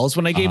details.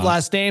 When I gave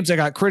last names, I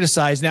got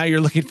criticized. Now you're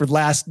looking for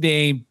last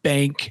name,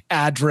 bank,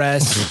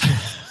 address,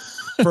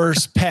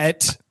 first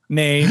pet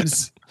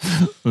names.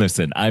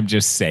 Listen, I'm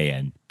just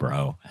saying,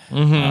 bro.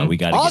 We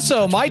got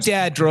Also, my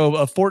dad drove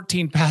a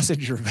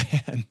 14-passenger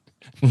van,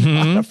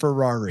 not a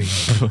Ferrari.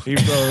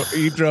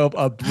 He drove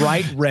a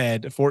bright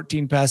red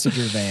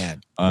 14-passenger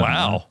van.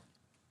 Wow.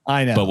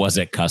 I know. But was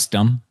it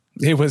custom?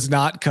 It was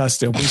not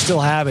custom. We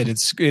still have it.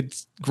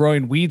 It's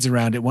growing weeds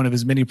around it, one of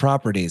his many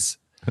properties.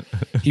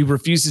 He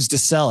refuses to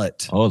sell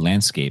it. Oh,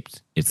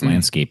 landscaped. It's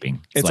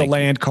landscaping. It's like a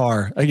land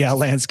car. Yeah,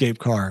 landscape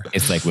car.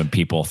 It's like when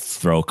people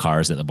throw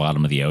cars at the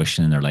bottom of the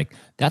ocean and they're like,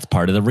 that's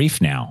part of the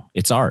reef now.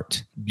 It's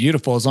art.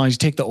 Beautiful as long as you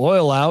take the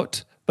oil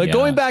out. But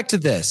going back to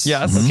this.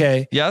 Yes.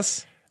 Okay.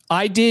 Yes.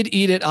 I did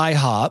eat at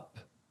IHOP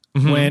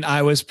when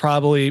I was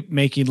probably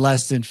making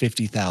less than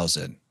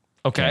 50,000.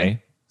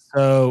 Okay.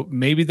 So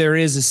maybe there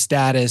is a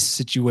status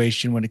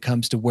situation when it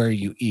comes to where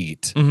you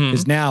eat.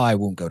 Because now I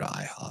won't go to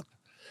IHOP.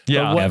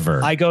 Yeah.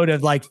 Ever. I go to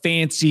like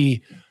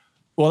fancy,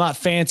 well, not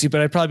fancy, but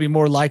I'd probably be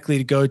more likely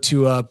to go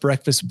to a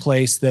breakfast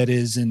place that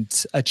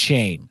isn't a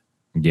chain.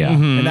 Yeah.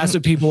 And that's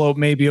what people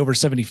maybe over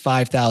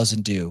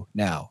 75,000 do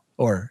now.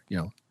 Or,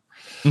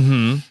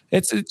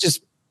 it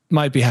just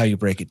might be how you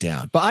break it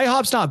down. But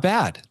IHOP's not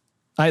bad.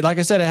 Like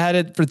I said, I had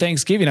it for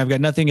Thanksgiving. I've got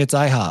nothing against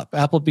IHOP.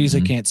 Applebee's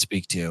I can't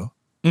speak to.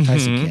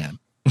 Tyson can.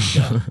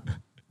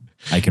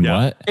 I can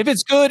what? If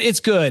it's good, it's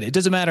good. It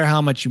doesn't matter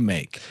how much you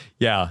make.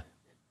 Yeah.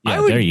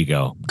 Yeah, there you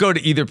go. Go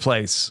to either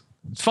place.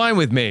 It's fine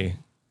with me.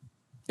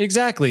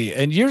 Exactly.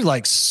 And you're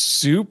like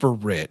super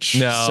rich.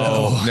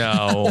 No.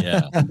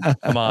 Yeah.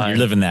 Come on. You're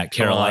living that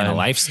Carolina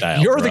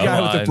lifestyle. You're the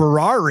guy with the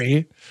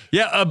Ferrari.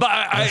 Yeah, but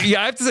I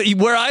have to say,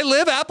 where I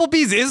live,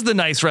 Applebee's is the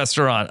nice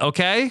restaurant.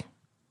 Okay.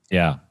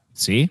 Yeah.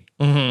 See?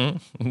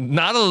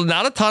 Not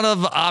a ton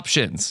of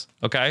options.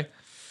 Okay.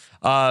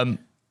 All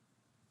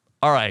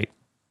right.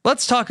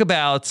 Let's talk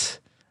about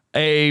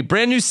a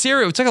brand new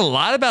cereal. We talk a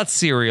lot about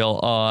cereal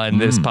on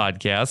this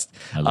podcast.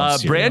 I love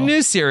cereal. Brand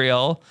new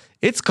cereal.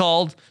 It's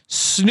called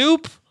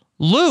Snoop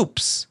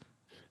Loops.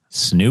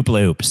 Snoop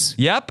Loops.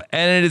 Yep.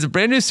 And it is a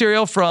brand new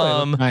cereal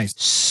from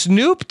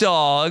Snoop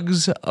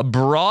Dogg's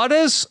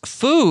Broadus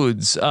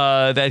Foods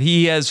that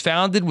he has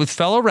founded with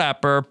fellow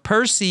rapper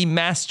Percy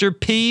Master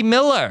P.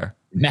 Miller.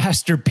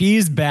 Master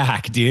P's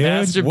back, dude.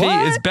 Master P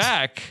is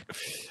back.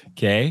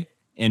 Okay.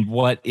 And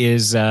what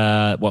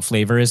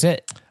flavor is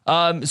it?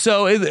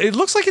 So it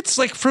looks like it's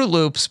like Fruit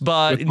Loops,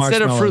 but With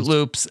instead of Fruit marshmallows.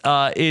 Loops,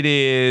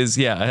 it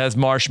has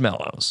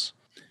marshmallows.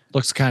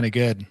 Looks kind of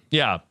good.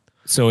 Yeah.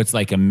 So it's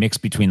like a mix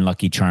between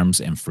Lucky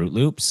Charms and Fruit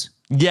Loops?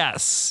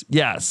 Yes.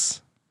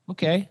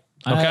 Okay.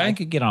 I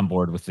could get on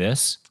board with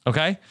this.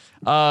 Okay.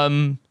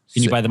 Can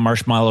you buy the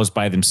marshmallows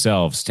by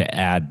themselves to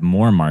add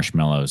more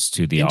marshmallows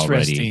to the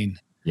already? Interesting.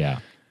 Yeah.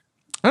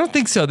 I don't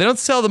think so. They don't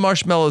sell the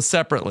marshmallows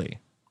separately.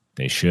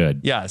 They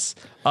should. Yes.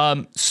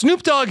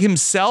 Snoop Dogg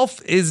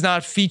himself is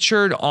not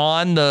featured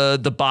on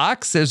the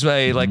box. There's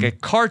like a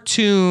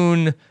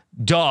cartoon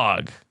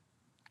dog.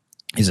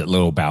 Is it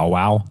Little Bow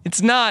Wow?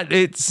 It's not.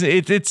 It's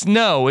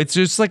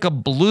just like a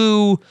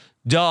blue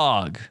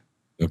dog.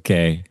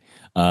 Okay.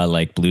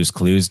 Like Blue's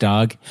Clues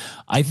dog.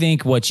 I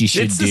think what you should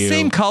do. It's the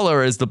same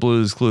color as the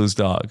Blue's Clues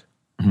dog.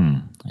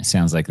 It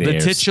sounds like The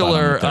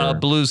titular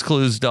Blue's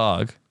Clues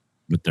dog.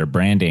 With their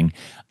branding.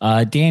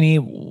 Danny,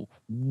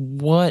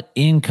 what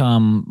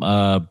income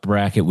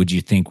bracket would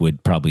you think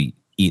would probably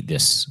eat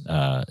this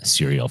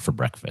cereal for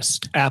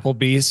breakfast?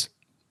 Applebee's.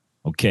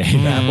 Okay.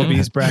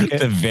 Applebee's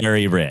bracket. The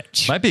very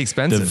rich. Might be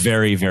expensive. The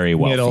very, very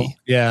wealthy. Middle.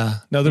 Yeah.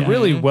 No, the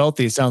really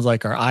wealthy sounds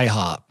like our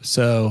IHOP.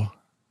 So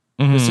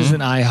this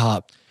isn't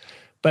IHOP.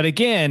 But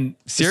again,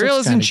 cereal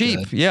isn't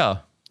cheap. Good. Yeah.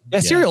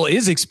 Yeah, cereal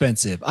is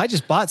expensive. I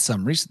just bought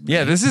some recently.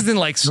 Yeah, this isn't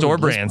like store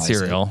brand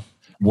cereal.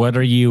 What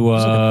are you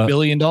like $1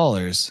 billion.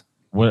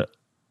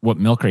 What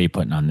milk are you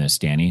putting on this,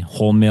 Danny?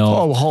 Whole milk?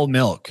 Oh, whole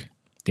milk.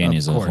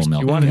 Danny's a whole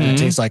milk. You wanted it to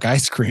taste like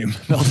ice cream.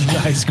 Melted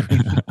ice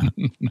cream.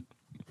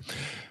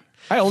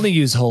 I only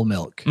use whole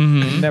milk.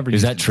 Never.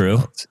 Is that true?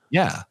 Milk.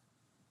 Yeah.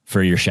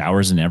 For your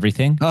showers and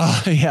everything?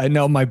 Oh, yeah.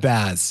 No, my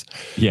baths.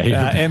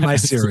 Yeah. And my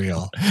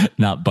cereal.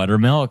 Not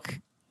buttermilk?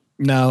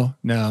 No.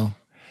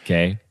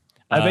 Okay.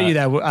 I bet you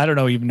that I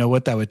don't even know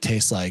what that would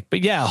taste like.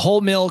 But yeah, whole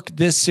milk,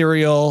 this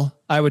cereal,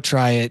 I would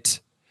try it.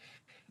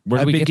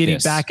 I've been getting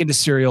back into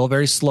cereal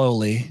very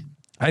slowly.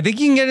 I think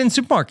you can get it in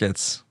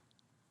supermarkets.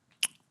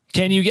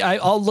 Can you?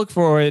 I'll look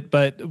for it,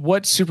 but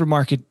what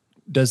supermarket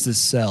does this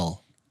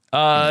sell?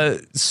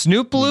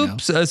 Snoop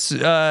Loops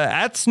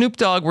at Snoop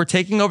Dogg. We're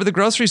taking over the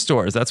grocery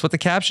stores. That's what the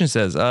caption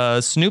says.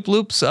 Snoop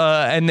Loops,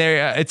 and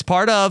it's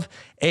part of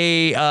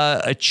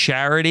a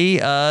charity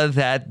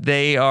that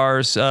they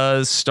are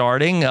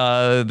starting.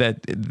 That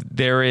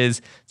there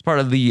is. It's part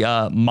of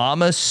the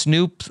Mama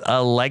Snoop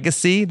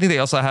legacy. I think they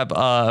also have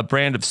a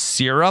brand of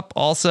syrup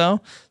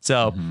also.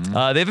 So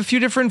they have a few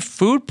different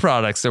food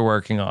products they're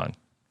working on.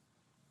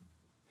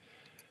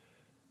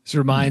 This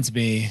reminds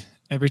me.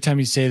 Every time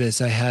you say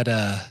this, I had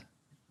a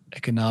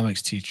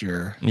economics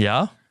teacher.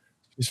 Yeah.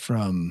 She's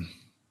from,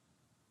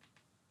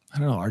 I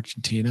don't know,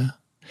 Argentina.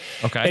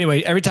 Okay.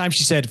 Anyway, every time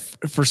she said,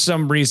 for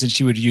some reason,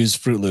 she would use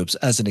Fruit Loops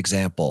as an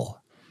example.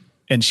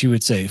 And she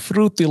would say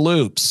Fruity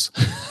Loops.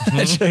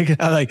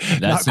 That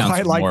not sounds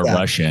quite like more that.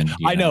 Russian.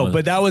 I know,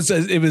 but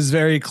it was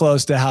very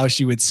close to how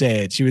she would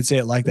say it. She would say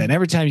it like that. And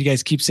every time you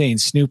guys keep saying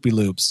Snoopy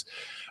Loops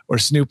or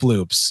Snoop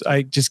Loops,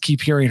 I just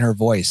keep hearing her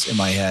voice in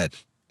my head.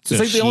 So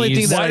it's like the only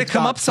thing that why I did it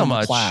come got up so from the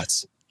much?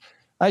 class.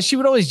 She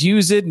would always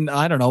use it, and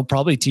I don't know,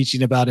 probably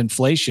teaching about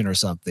inflation or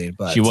something.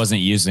 But she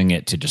wasn't using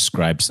it to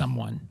describe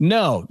someone.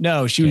 No,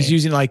 she was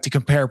using it like to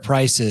compare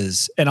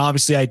prices. And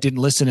obviously, I didn't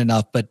listen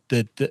enough. But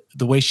the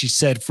way she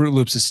said Fruit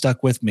Loops has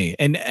stuck with me.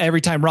 And every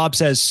time Rob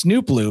says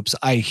Snoop Loops,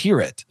 I hear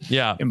it.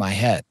 In my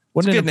head.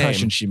 What an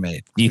impression she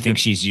made. Do you think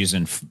she's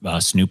using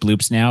Snoop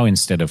Loops now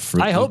instead of Fruit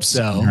Loops? I hope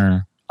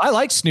so. I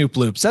like Snoop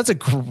Loops. That's a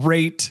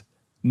great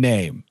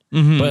name.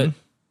 Mm-hmm. But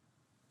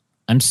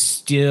I'm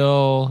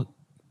still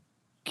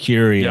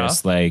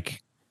curious,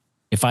 like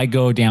if I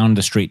go down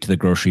the street to the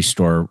grocery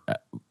store,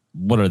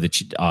 what are the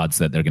odds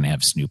that they're going to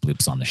have Snoop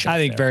Loops on the shelf? I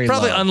think very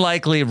probably low.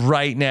 unlikely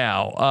right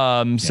now.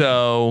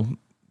 So,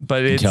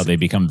 but it's until they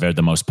become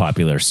the most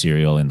popular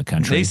cereal in the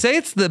country. They say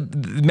it's the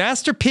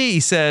Master P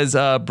says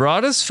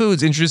Broadus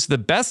Foods introduced the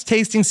best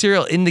tasting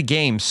cereal in the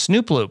game,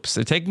 Snoop Loops.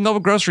 They're taking over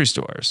grocery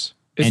stores.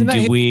 Isn't and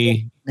that do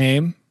we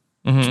name?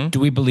 Mm-hmm. Do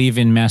we believe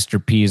in Master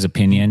P's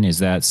opinion? Is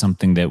that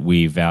something that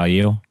we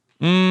value?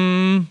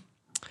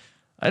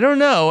 I don't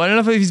know. I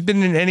don't know if he's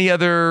been in any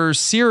other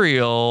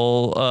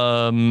cereal.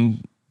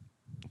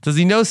 Does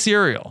he know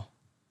cereal?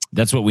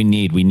 That's what we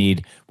need. We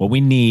need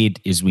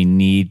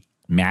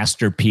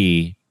Master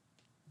P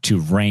to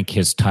rank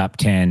his top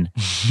 10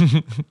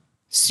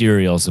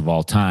 cereals of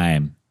all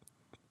time.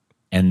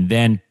 And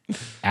then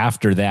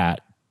after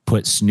that,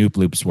 put Snoop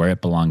Loops where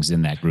it belongs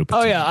in that group.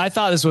 Oh, yeah. I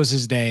thought this was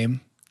his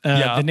name.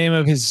 The name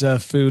of his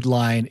food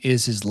line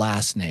is his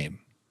last name.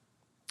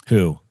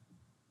 Who?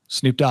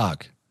 Snoop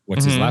Dogg.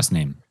 What's his last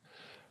name?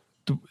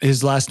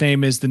 His last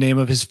name is the name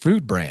of his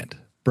food brand.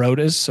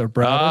 Brodus or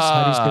Brodus.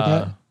 How do you say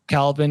that?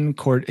 Calvin.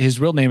 His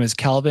real name is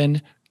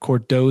Calvin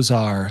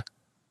Cordozar.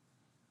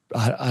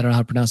 I don't know how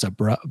to pronounce that.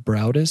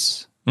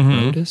 Brodus?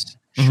 Brodus?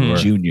 Sure.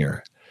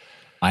 Junior.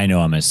 I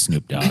know him as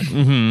Snoop Dogg.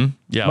 Mm-hmm.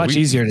 Yeah, much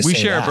easier to say. We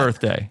share that. a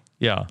birthday.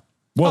 Yeah.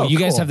 Whoa, you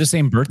guys have the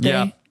same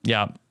birthday?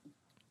 Yeah.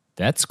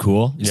 That's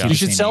cool. Yeah. You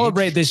should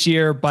celebrate this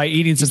year by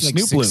eating some like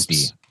Snoop 60.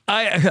 Loops.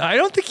 I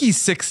don't think he's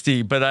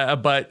 60, but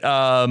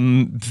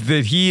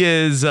that he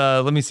is.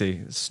 Let me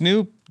see.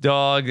 Snoop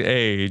Dogg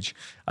age.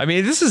 I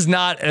mean, this is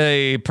not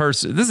a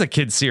person. This is a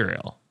kid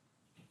cereal.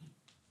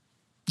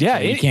 Yeah,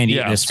 you can't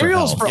eat this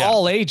cereals for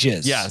all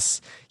ages.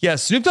 Yes.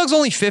 Snoop Dogg's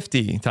only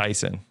 50.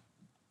 Tyson.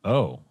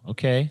 Oh,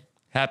 okay.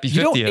 Happy 50th.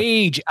 You don't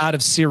age out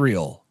of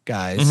cereal,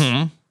 guys.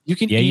 Mm-hmm. You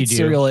can eat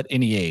cereal at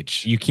any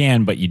age. You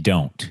can, but you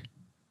don't.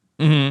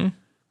 Mm-hmm.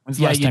 When's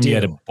the last time you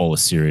had a bowl of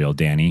cereal,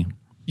 Danny?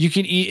 You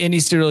can eat any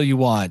cereal you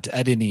want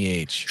at any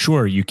age.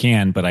 Sure, you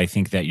can, but I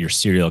think that your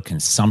cereal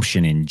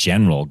consumption in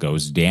general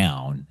goes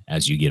down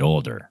as you get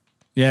older.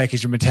 Yeah,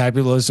 because your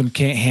metabolism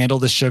can't handle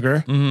the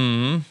sugar.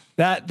 Mm-hmm.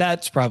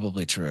 That's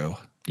probably true.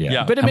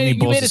 Yeah. But How many you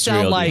bowls made of it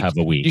cereal sound do you like have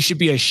a week? you should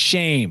be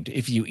ashamed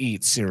if you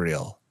eat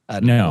cereal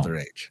at an older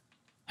age.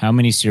 How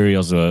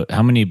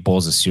many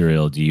bowls of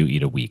cereal do you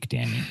eat a week,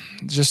 Danny?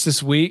 Just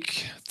this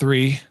week,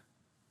 3.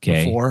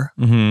 Okay. 4.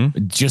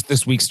 Mm-hmm. Just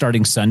this week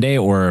starting Sunday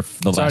or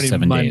the last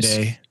 7 days?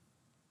 Monday.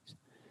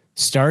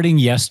 Starting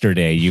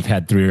yesterday, you've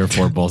had 3 or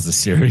 4 bowls of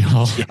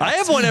cereal. I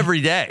have one every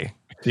day.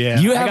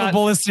 Yeah. You have a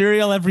bowl of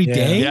cereal every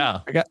day?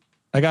 Yeah.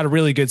 I got a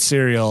really good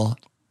cereal.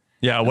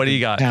 Yeah. What do you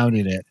got?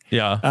 Pounding it.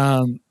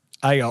 Yeah.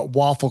 I got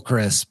Waffle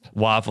Crisp.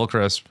 Waffle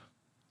Crisp.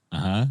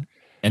 Uh-huh.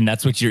 And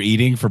that's what you're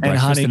eating for And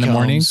breakfast in the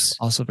mornings?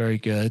 Also very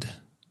good.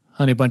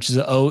 Honey Bunches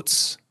of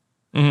Oats.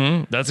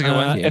 Mm-hmm. That's a good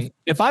one.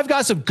 If I've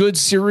got some good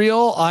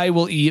cereal, I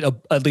will eat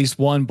at least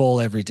one bowl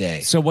every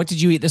day. So what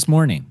did you eat this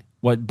morning?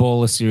 What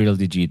bowl of cereal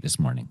did you eat this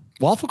morning?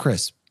 Waffle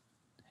Crisp.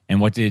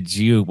 And what did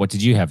you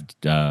have,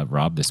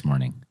 Rob, this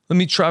morning? Let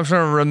me try to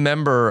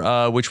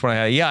remember which one I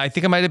had. Yeah, I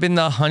think it might have been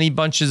the Honey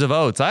Bunches of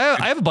Oats.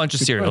 I have a bunch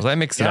of cereals. I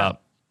mix it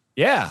up.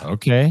 Yeah.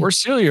 Okay. We're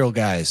cereal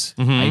guys.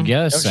 Mm-hmm. I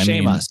guess. Don't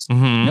shame us.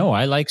 Mm-hmm. No,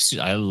 I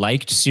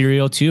liked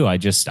cereal too. I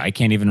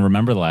can't even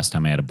remember the last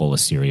time I had a bowl of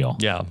cereal.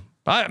 Yeah.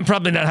 I'm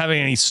probably not having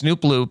any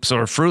Snoop Loops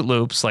or Fruit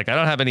Loops. Like I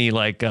don't have any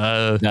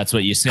That's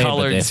what you say.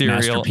 Colored but if cereal.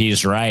 Master P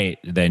is right,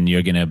 then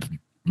you're gonna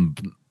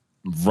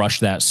rush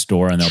that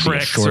store and there'll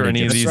Tricks be a or shortage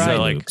any of of these Fruit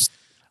like Loops.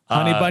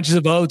 Honey Bunches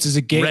of Oats is a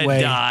red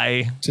gateway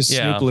dye to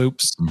Snoop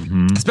Loops.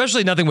 Mm-hmm.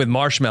 Especially nothing with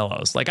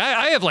marshmallows. Like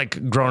I have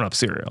like grown up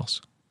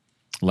cereals.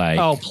 Like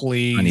Oh,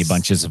 please. Honey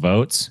Bunches of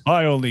Oats.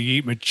 I only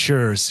eat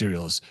mature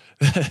cereals.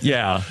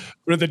 Yeah.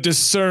 For the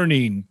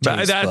discerning.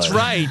 taste That's bud.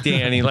 right,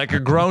 Danny. Like a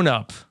grown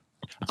up.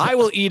 I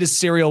will eat a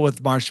cereal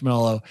with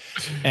marshmallow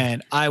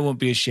and I won't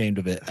be ashamed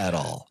of it at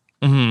all.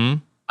 Mm-hmm.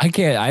 I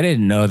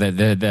didn't know that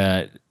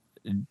the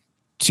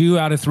 2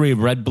 out of 3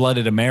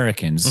 red-blooded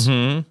Americans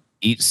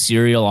eat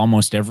cereal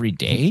almost every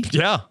day.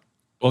 Yeah.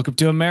 Welcome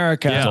to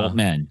America. Yeah.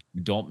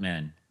 Adult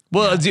men.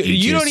 Well,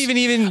 you don't even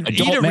eat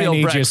a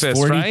real breakfast,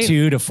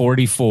 42 to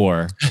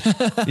 44.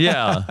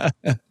 Yeah.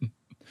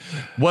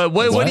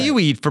 What do you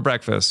eat for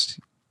breakfast?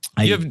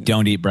 I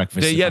don't eat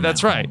breakfast. Yeah,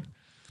 that's right. Home.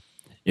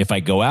 If I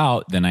go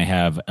out, then I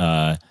have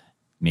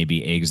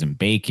maybe eggs and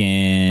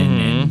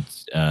bacon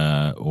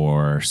and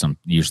or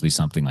usually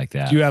something like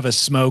that. Do you have a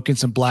smoke and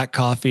some black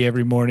coffee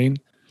every morning?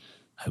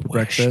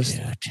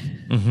 Breakfast?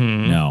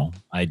 No,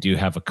 I do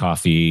have a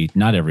coffee,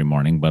 not every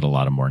morning, but a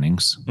lot of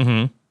mornings.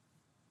 Yeah.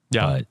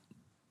 But,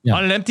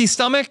 on an empty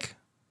stomach?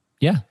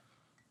 Yeah.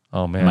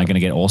 Oh, man. Am I going to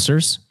get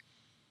ulcers?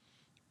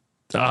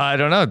 I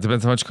don't know. It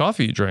depends how much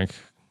coffee you drink.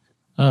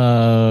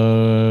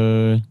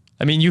 I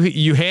mean,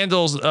 you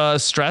handle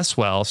stress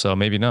well, so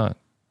maybe not.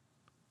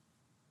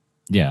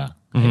 Yeah,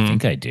 I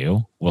think I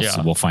do.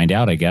 We'll find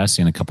out, I guess,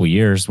 in a couple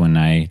years when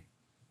I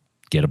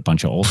get a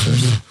bunch of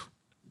ulcers.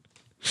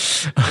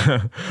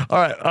 All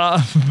right.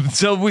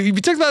 So we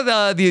talked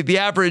about the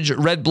average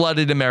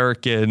red-blooded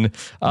American.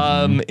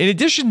 In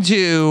addition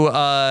to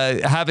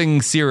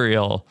having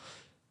cereal,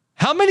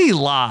 how many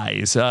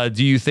lies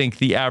do you think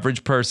the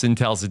average person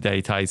tells a day,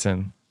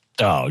 Tyson?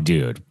 Oh,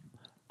 dude.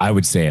 I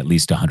would say at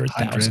least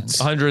 100,000.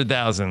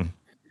 100,000.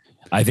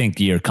 I think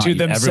to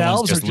themselves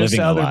everyone's just or living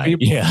to other a lie.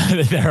 people?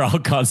 Yeah, they're all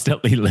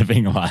constantly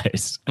living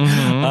lies.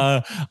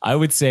 I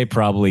would say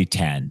probably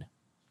 10.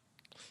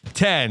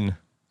 10.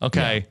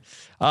 Okay.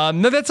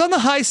 No, that's on the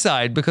high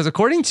side because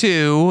according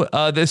to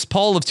this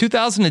poll of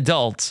 2,000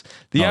 adults,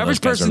 the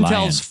average person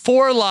tells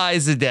 4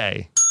 lies a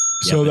day.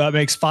 So that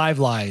makes 5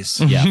 lies.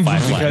 Yeah, 5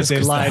 lies. Because they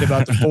lied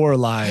about the 4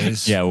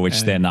 lies. Yeah,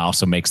 which then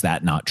also makes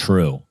that not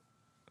true.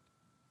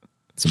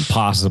 It's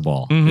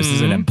impossible. This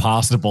is an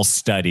impossible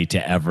study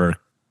to ever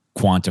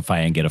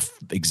quantify and get an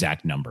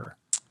exact number.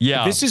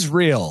 Yeah. This is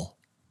real.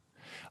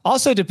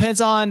 Also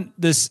depends on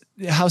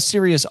how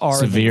serious are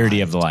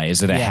severity of the lie.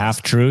 Is it a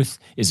half truth?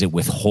 Is it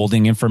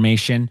withholding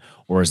information,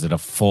 or is it a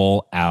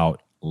full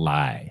out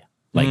lie?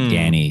 Like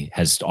Danny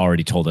has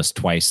already told us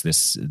twice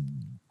this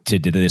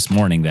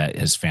morning that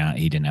has found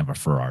he didn't have a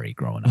Ferrari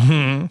growing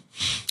up.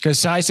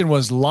 Because Tyson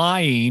was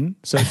lying.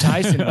 So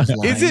Tyson was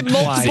lying. Is it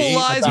multiple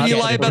lies when you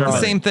lie about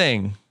the same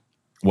thing?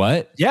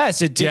 What?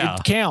 Yes, it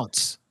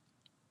counts.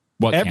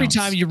 What Every counts?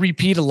 time you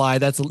repeat a lie,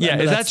 is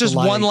that just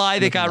one lie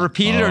that got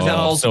repeated, or is that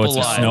multiple lies? So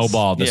it's a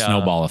snowball,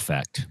 snowball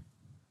effect.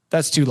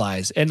 That's 2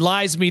 lies. And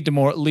lies lead to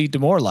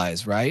more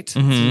lies, right?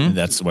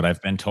 That's what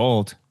I've been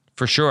told.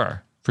 For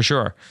sure.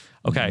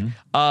 Okay.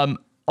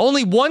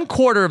 Only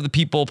 1/4 of the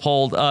people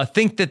polled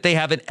think that they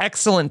have an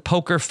excellent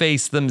poker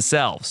face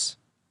themselves.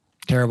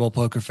 Terrible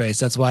poker face.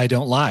 That's why I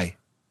don't lie.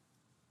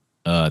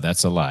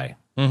 That's a lie.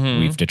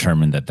 We've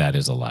determined that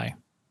is a lie.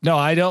 No,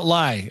 I don't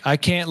lie. I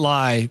can't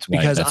lie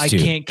because I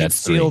can't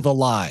conceal the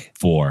lie.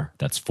 4.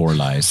 That's 4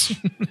 lies.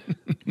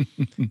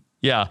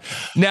 Yeah.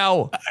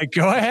 Now,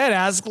 go ahead.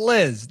 Ask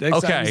Liz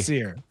next time you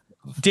see her.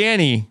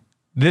 Danny,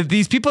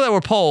 these people that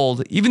were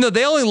polled, even though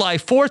they only lie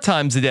 4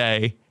 times a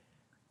day,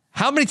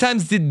 how many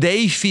times did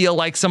they feel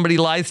like somebody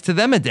lies to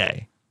them a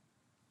day?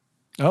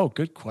 Oh,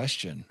 good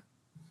question.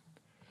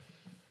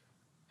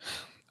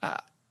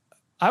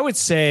 I would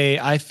say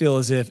I feel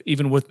as if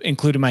even with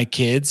including my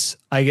kids,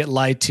 I get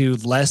lied to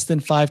less than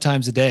 5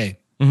 times a day.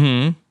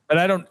 But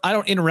I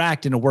don't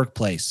interact in a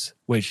workplace,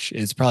 which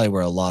is probably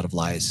where a lot of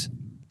lies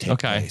take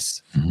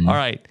place. All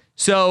right.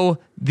 So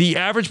the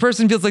average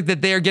person feels like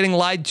that they are getting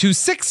lied to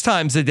 6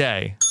 times a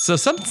day. So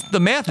the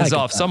math is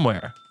off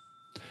somewhere.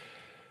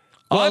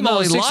 Well, I'm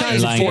only lying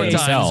 4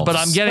 times, but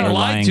I'm getting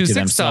lied to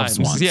 6 times.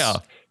 Once. Yeah.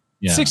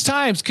 6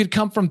 times could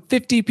come from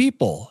 50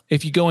 people.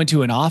 If you go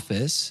into an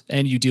office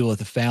and you deal with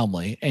a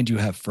family and you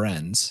have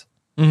friends,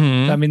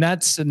 I mean,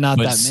 that's not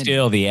that many. But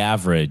still the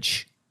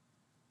average,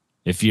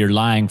 if you're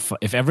lying,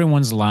 if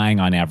everyone's lying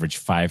on average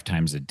 5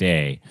 times a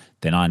day,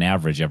 then on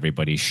average,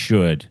 everybody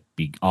should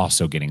be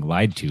also getting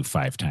lied to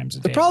 5 times a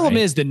day. The problem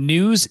is the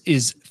news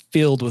is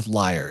filled with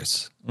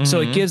liars.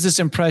 So it gives this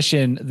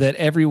impression that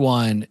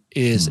everyone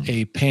is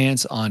a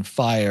pants on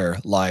fire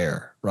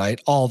liar,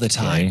 right? All the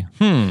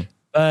time.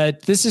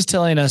 But this is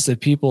telling us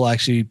that people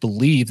actually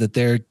believe that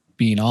they're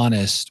being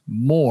honest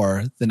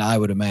more than I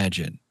would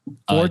imagine.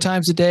 4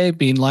 times a day,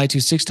 being lied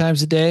to 6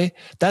 times a day.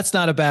 That's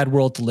not a bad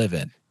world to live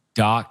in.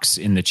 Docs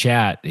in the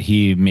chat,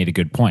 he made a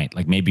good point.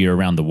 Like maybe you're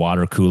around the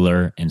water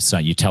cooler and so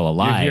you tell a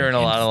lie. You're hearing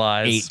a lot of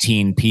lies.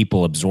 18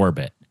 people absorb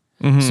it.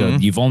 So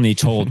you've only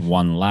told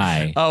 1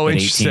 lie. Oh, but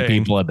interesting.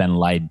 18 people have been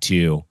lied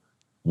to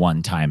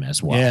 1 time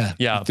as well.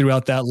 Yeah. Threw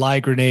out that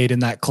lie grenade in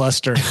that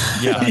cluster.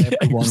 Got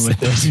everyone with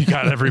this. You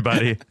got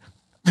everybody.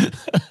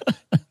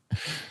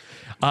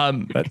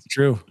 That's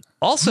true.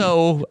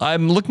 Also,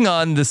 I'm looking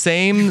on the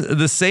same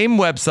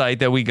website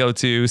that we go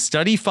to,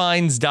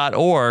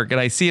 studyfinds.org, and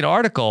I see an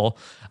article.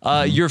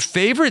 Your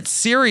favorite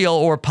cereal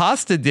or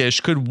pasta dish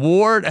could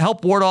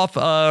help ward off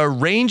a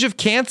range of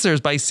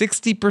cancers by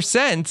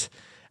 60%.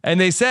 And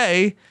they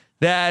say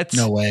that...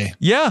 No way.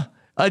 Yeah.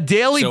 A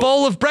daily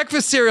bowl of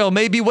breakfast cereal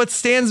may be what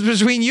stands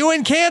between you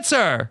and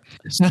cancer.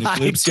 Snoop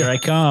Loops, here I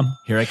come.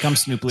 Here I come,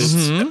 Snoop Loops.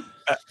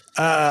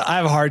 I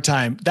have a hard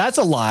time. That's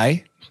a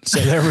lie. So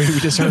there we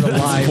just heard a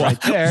lie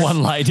right there.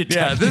 One lie detected.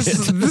 Yeah,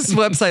 this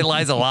website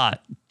lies a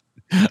lot.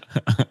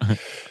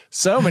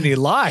 So many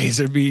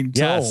lies are being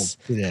told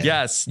today.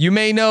 Yes. You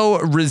may know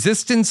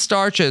resistant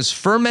starch as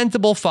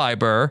fermentable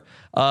fiber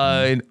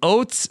in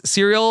oats,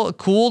 cereal,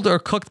 cooled or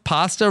cooked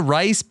pasta,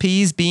 rice,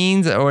 peas,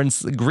 beans, or in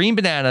green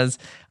bananas.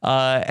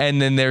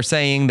 And then they're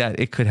saying that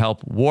it could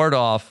help ward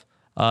off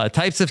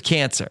types of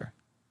cancer.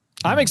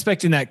 I'm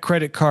expecting that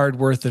credit card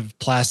worth of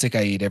plastic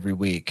I eat every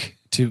week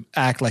to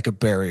act like a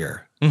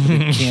barrier, a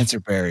cancer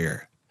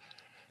barrier.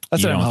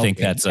 That's you what I'm don't hoping. think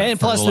that's a and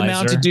plus the fertilizer?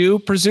 Mountain Dew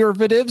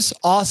preservatives,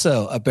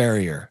 also a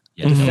barrier.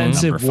 Yeah,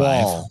 Defensive number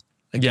 5. wall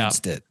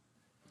against it.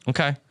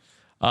 Okay.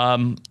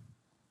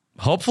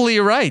 Hopefully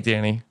you're right,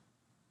 Danny.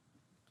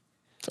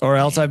 Or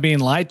else I'm being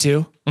lied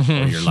to. Or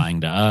you're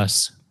lying to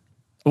us.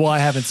 Well, I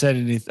haven't said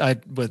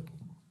anything but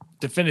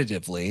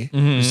definitively.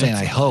 I'm saying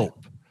I hope.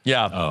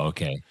 Yeah. Oh,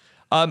 okay.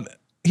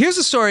 Here's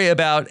a story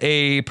about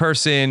a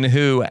person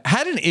who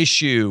had an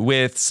issue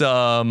with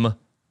some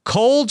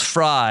cold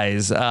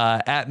fries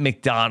at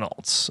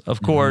McDonald's,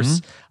 of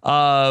course.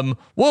 Well,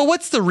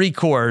 what's the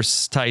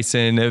recourse,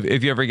 Tyson,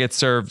 if you ever get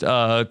served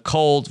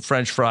cold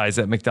French fries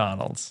at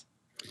McDonald's?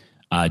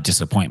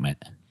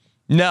 Disappointment.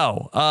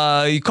 No,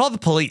 you call the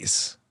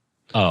police.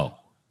 Oh,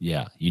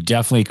 yeah. You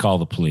definitely call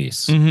the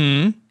police.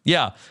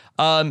 Yeah.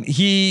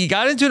 He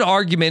got into an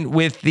argument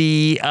with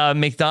the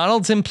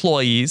McDonald's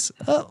employees,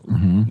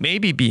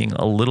 maybe being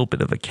a little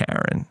bit of a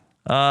Karen.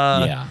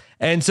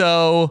 And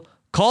so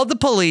called the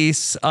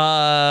police.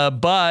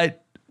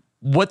 But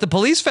what the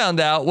police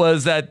found out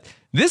was that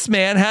this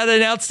man had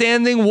an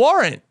outstanding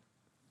warrant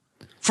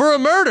for a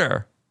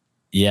murder.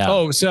 Yeah.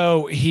 Oh,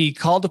 so he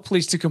called the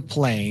police to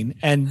complain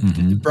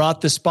and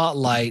brought the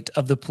spotlight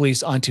of the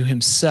police onto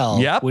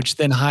himself, which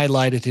then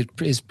highlighted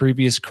his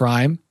previous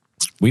crime.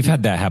 We've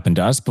had that happen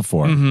to us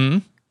before.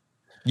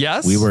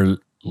 Yes. We were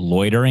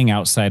loitering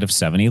outside of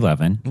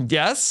 7-Eleven.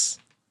 Yes.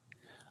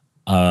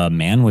 A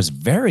man was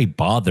very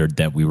bothered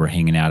that we were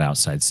hanging out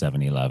outside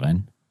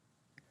 7-Eleven.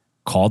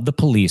 Called the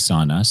police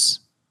on us.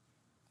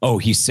 Oh,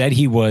 he said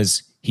he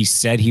was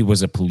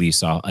a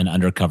police, an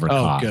undercover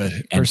cop.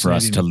 Good. And for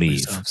us to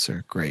leave.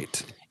 Officer.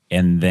 Great.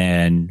 And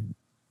then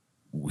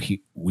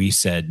we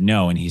said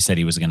no, and he said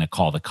he was going to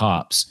call the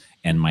cops.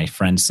 And my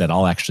friend said,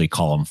 I'll actually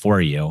call them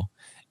for you.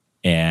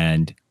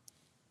 And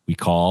we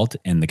called,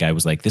 and the guy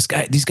was like, these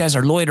guys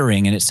are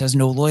loitering, and it says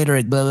no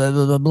loitering, blah, blah,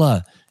 blah, blah,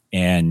 blah.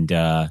 And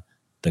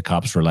the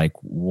cops were like,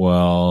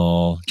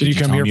 well, did you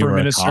come here for a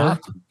minute, sir?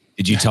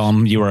 Did you tell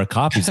him you were a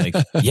cop? He's like,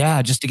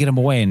 yeah, just to get him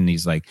away. And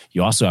he's like,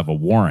 you also have a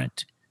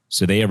warrant.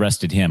 So they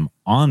arrested him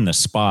on the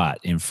spot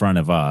in front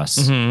of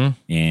us.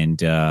 And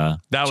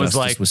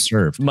that was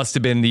served. Must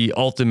have been the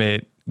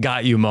ultimate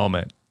got you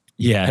moment.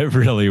 Yeah, it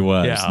really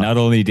was. Yeah. Not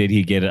only did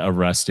he get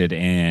arrested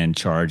and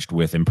charged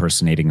with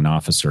impersonating an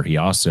officer, he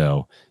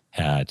also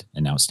had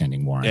an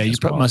outstanding warrant. Yeah, you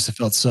must have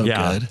felt so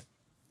good.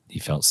 He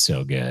felt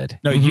so good.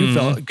 No, you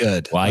felt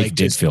good. Well, I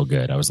did feel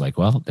good. I was like,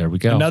 well, there we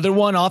go. Another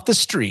one off the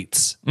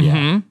streets.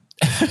 Yeah.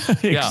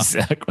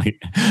 Exactly.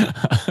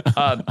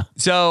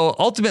 So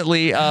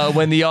ultimately,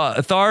 when the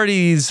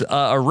authorities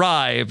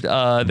arrived,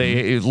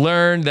 they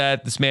learned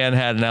that this man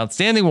had an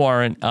outstanding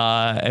warrant,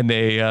 and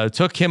they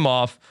took him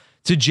off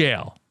to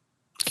jail.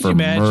 Can you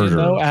imagine,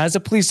 though, as a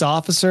police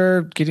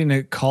officer, getting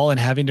a call and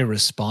having to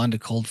respond to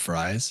cold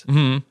fries?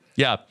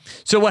 Yeah.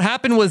 So what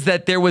happened was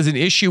that there was an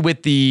issue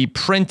with the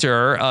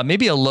printer,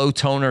 maybe a low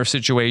toner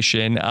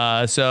situation.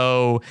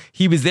 So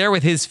he was there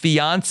with his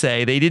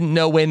fiance. They didn't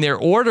know when their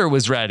order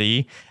was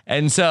ready.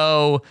 And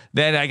so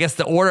then I guess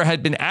the order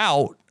had been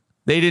out.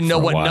 They didn't know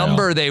what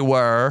number they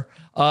were.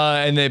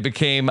 And they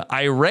became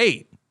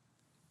irate.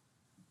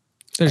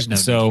 There's no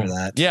need for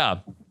that. Yeah.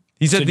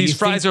 He said these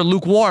fries are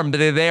lukewarm, but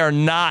they are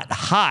not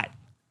hot.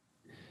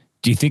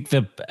 Do you think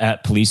that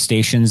at police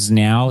stations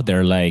now,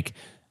 they're like,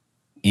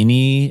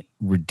 any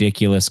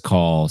ridiculous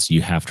calls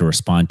you have to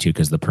respond to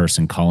because the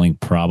person calling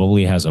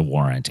probably has a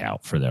warrant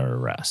out for their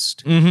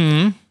arrest?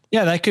 Yeah,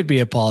 that could be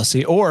a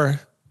policy. Or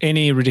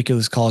any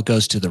ridiculous call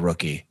goes to the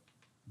rookie,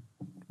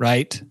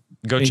 right?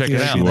 Go check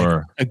it out.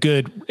 Like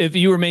if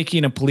you were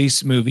making a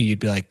police movie, you'd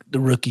be like, the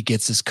rookie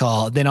gets this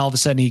call. Then all of a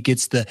sudden he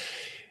gets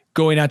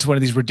going out to one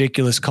of these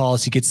ridiculous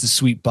calls, he gets the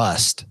sweet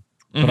bust.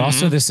 But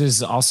also, this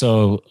is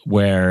also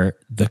where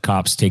the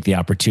cops take the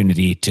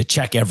opportunity to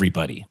check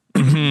everybody.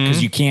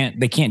 Because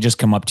they can't just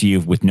come up to you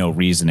with no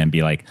reason and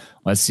be like,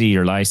 let's see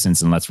your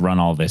license and let's run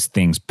all these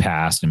things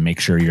past and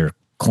make sure you're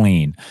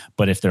clean.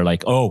 But if they're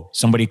like, oh,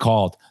 somebody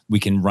called, we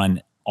can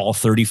run all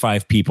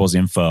 35 people's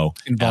info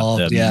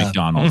involved at the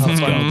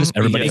McDonald's.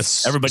 Everybody get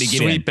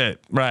sweep in. it.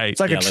 Right. It's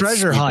like a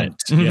treasure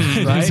hunt. Right?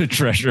 It's a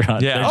treasure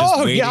hunt. Yeah.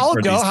 I'll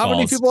go. How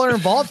many people are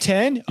involved?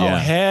 10? Yeah. Oh,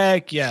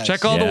 heck yes.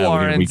 Check all the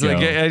warrants. I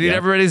need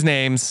everybody's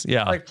names.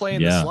 Yeah. Like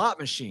playing the slot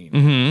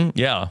machine.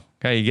 Yeah.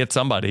 Okay. You get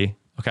somebody.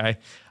 Okay.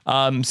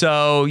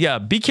 So yeah,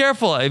 be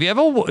careful. If you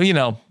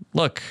have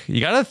look,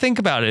 you got to think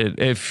about it.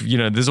 If,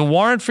 there's a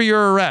warrant for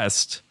your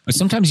arrest. But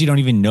sometimes you don't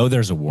even know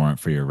there's a warrant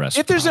for your arrest.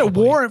 If there's a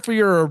warrant for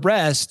your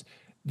arrest,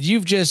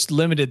 you've just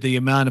limited the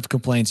amount of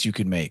complaints you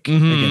can make.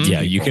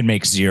 Yeah, you can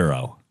make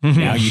zero.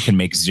 Now you can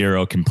make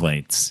zero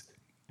complaints.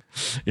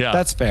 Yeah.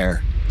 That's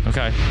fair.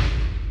 Okay.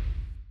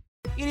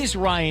 It is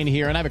Ryan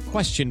here, and I have a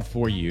question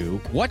for you.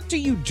 What do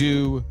you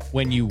do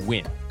when you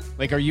win?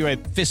 Like, are you a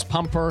fist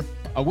pumper,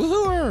 a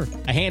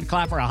woohooer, a hand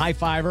clapper, a high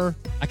fiver?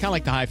 I kind of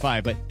like the high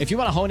five, but if you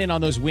want to hone in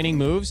on those winning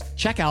moves,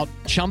 check out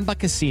Chumba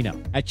Casino.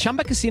 At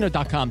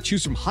ChumbaCasino.com,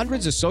 choose from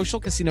hundreds of social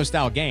casino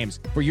style games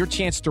for your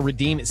chance to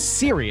redeem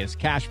serious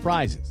cash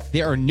prizes.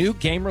 There are new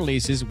game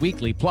releases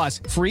weekly, plus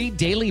free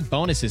daily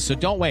bonuses. So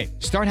don't wait.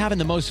 Start having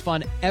the most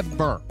fun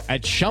ever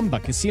at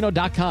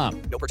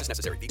ChumbaCasino.com. No purchase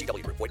necessary.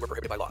 VGW Group. Void where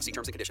prohibited by law. See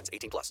terms and conditions.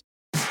 18+.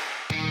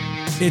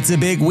 It's a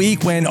big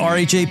week when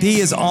RHAP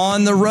is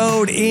on the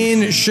road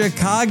in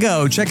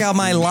Chicago. Check out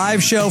my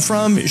live show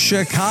from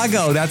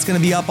Chicago. That's going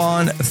to be up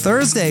on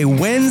Thursday.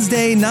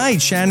 Wednesday night,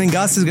 Shannon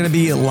Gus is going to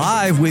be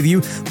live with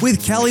you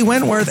with Kelly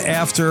Wentworth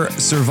after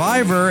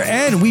Survivor.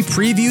 And we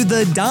preview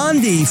the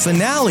Dondi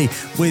finale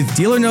with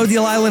Deal or No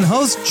Deal Island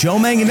host Joe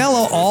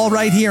Manganiello, all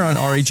right here on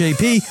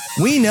RHAP.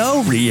 We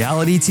know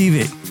reality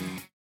TV.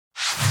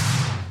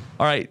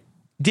 All right,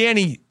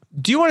 Danny,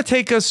 do you want to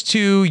take us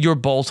to your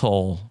bolt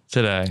hole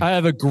today? I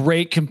have a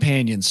great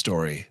companion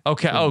story.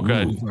 Okay. Oh,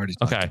 good. We've already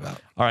talked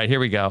about. All right, here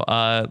we go.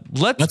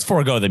 Let's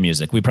forego the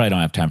music. We probably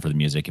don't have time for the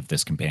music if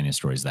this companion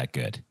story is that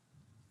good.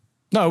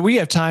 No, we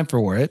have time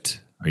for it.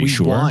 Are you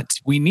sure?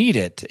 We need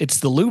it. It's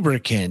the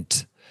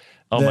lubricant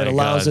Oh that my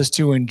allows God. us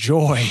to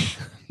enjoy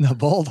the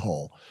bolt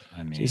hole.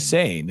 I mean, Just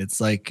saying,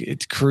 it's like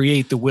it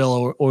create the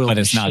oil. but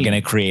it's not going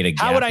to create a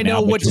gap. How would I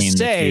know now what to between the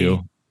say? two.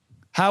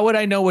 How would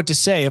I know what to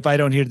say if I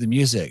don't hear the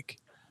music?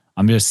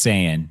 I'm just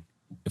saying,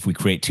 if we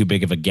create too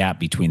big of a gap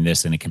between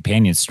this and a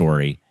companion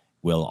story,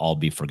 we'll all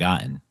be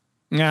forgotten.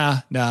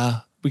 Nah,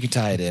 we can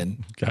tie it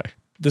in. Okay.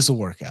 This will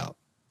work out.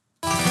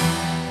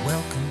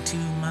 Welcome to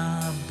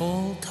my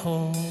bolt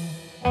hole.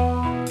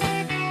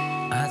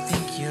 I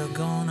think you're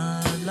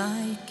gonna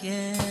like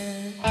it.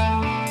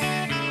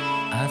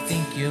 I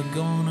think you're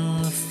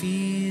gonna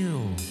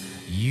feel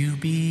you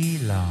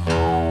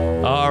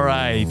belong. All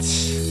right.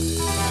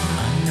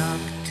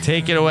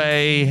 Take it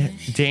away,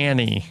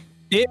 Danny.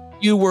 If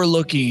you were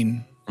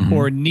looking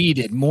or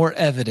needed more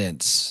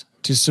evidence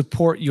to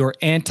support your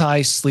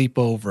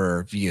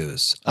anti-sleepover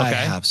views, I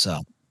Okay. have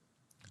some.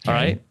 All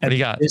right. What do you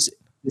got? This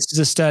is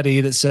a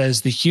study that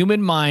says the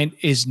human mind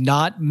is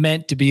not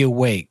meant to be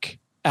awake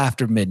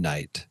after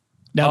midnight.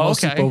 Now,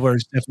 most okay. sleepovers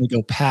definitely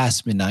go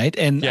past midnight.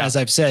 And Yeah. as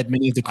I've said,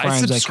 many of the I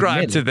crimes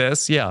subscribe to committed,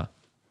 this. Yeah.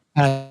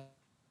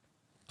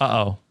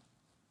 uh,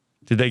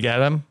 Did they get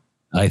him?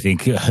 I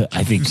think Big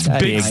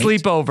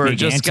sleepover big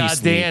just got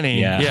anti-sleep. Danny.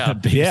 Yeah.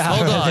 Yeah.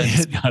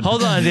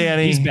 Hold on,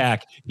 Danny. He's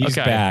back. He's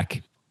Okay.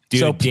 back. Dude,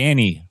 So-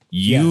 Danny,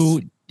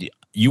 you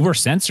were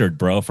censored,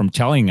 bro, from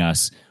telling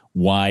us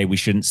why we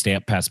shouldn't stay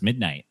up past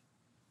midnight.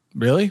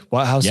 Really?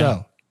 What? How Yeah.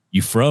 so?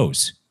 You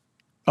froze.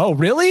 Oh,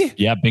 really?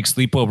 Yeah, big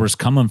sleepovers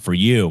coming for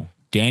you.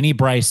 Danny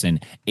Bryson,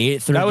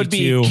 8:32. That would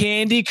be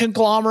candy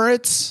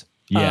conglomerates.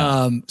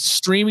 Yeah.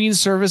 Streaming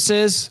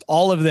services,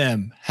 all of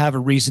them have a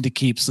reason to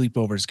keep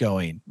sleepovers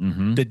going.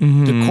 Mm-hmm. The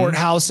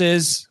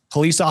courthouses,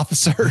 police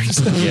officers,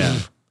 Yeah.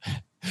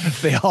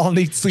 they all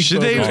need sleepovers.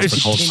 Should they- Calls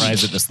for cold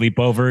fries at the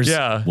sleepovers.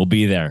 Yeah. We'll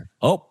be there.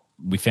 Oh,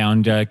 we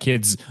found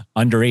kids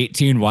under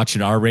 18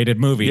 watching R-rated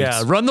movies.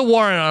 Yeah. Run the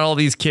warrant on all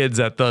these kids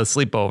at the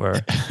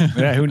sleepover.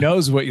 Yeah, who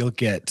knows what you'll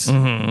get.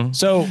 Mm-hmm.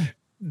 So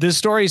the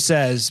story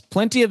says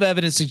plenty of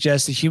evidence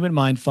suggests the human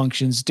mind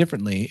functions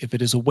differently if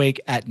it is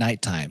awake at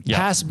nighttime. Yeah.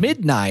 Past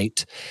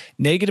midnight,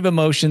 negative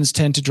emotions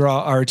tend to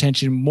draw our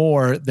attention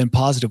more than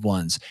positive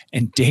ones,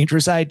 and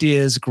dangerous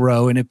ideas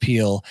grow in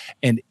appeal,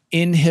 and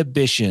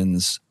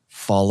inhibitions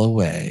fall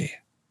away.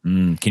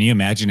 Can you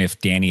imagine if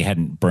Danny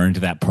hadn't burned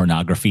that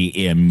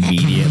pornography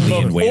immediately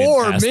and waited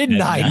Before past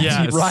midnight.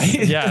 Yes.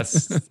 Right?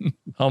 Yes.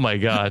 Oh my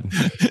God.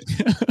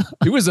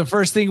 It was the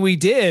first thing we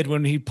did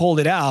when he pulled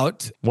it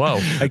out. Whoa.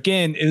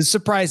 Again, it was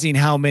surprising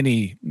how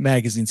many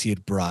magazines he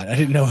had brought. I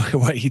didn't know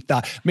what he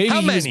thought. Maybe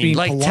How he was many? being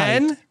Like polite.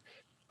 10?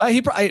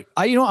 I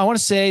want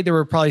to say there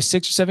were probably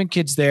 6 or 7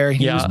 kids there.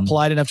 He was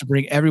polite enough to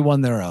bring everyone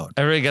their own.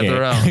 Everybody got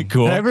their own.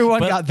 Cool. Everyone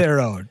But- got their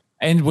own.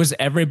 And was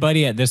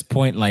everybody at this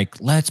point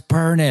like, let's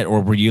burn it?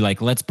 Or were you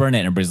like, let's burn it?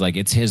 And everybody's like,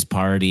 it's his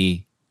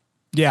party.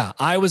 Yeah,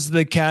 I was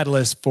the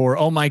catalyst for,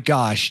 oh my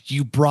gosh,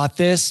 you brought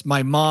this.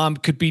 My mom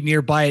could be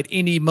nearby at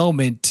any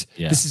moment.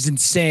 Yeah. This is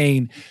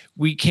insane.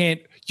 You can't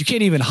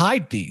even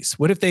hide these.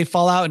 What if they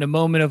fall out in a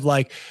moment of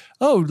like,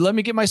 oh, let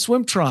me get my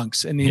swim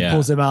trunks. And he Yeah.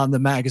 pulls them out and the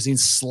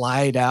magazines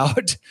slide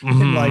out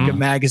in like a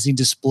magazine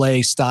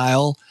display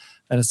style.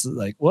 And it's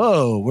like,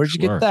 whoa, where'd you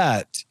Sure. get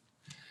that?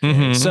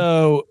 Mhm.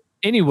 So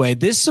anyway,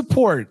 this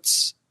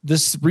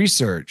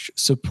research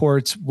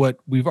supports what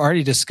we've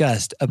already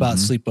discussed about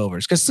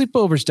sleepovers, because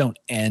sleepovers don't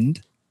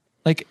end.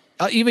 Like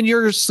even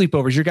your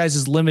sleepovers, your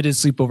guys' limited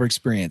sleepover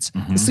experience,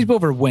 the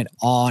sleepover went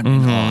on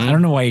and on. I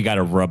don't know why you got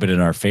to rub it in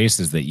our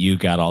faces that you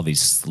got all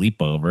these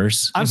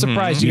sleepovers. I'm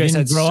surprised you guys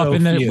had grow so up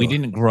in few. we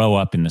didn't grow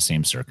up in the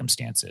same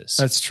circumstances.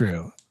 That's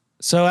true.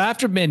 So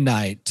after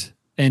midnight,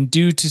 and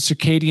due to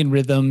circadian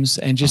rhythms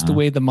and just the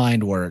way the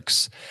mind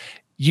works,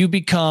 you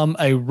become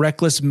a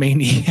reckless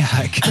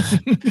maniac,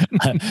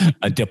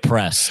 a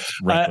depressed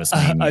reckless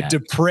maniac,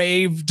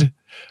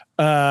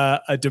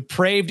 a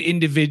depraved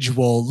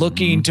individual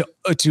looking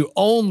to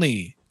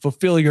only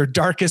fulfill your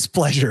darkest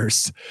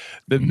pleasures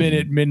the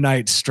minute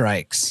midnight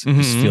strikes.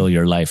 Just feel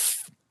your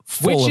life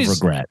full of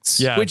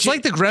regrets. Yeah, which it's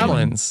like the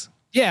Gremlins.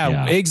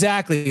 Yeah,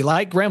 exactly.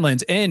 Like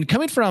Gremlins. And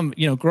coming from,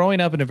 growing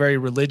up in a very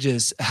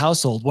religious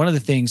household, one of the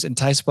things, and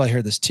Tyson probably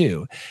heard this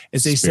too,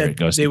 is they said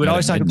they would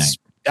always talk about,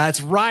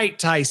 that's right,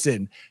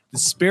 Tyson. The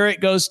spirit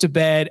goes to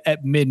bed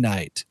at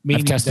midnight.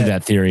 I've tested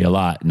that theory a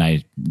lot, and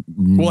I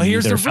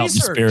here's the felt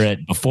research. the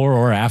spirit before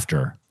or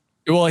after.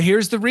 Well,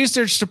 here's the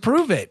research to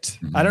prove it.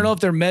 I don't know if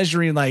they're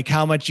measuring like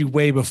how much you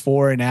weigh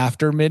before and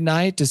after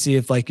midnight to see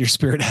if like your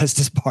spirit has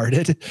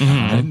departed.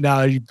 And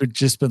now you've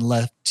just been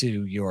left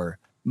to your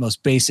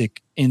most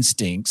basic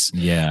instincts.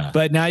 Yeah.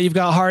 But now you've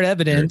got hard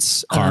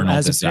evidence. Carnal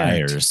as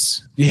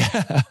desires.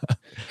 Yeah.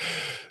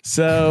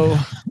 So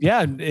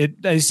yeah,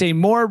 they say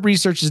more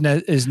research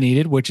is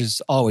needed, which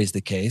is always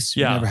the case.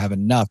 You never have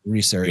enough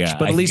research. Yeah,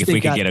 but at least if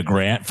we could get a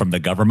grant from the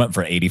government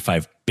for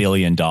 $85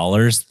 billion,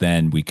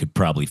 then we could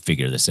probably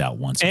figure this out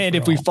once. And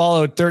if we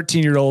followed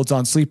 13-year-olds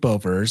on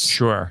sleepovers,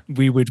 sure,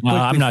 we would.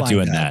 I'm not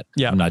doing that.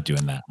 Yeah, I'm not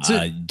doing that.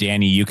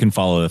 Danny, you can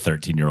follow the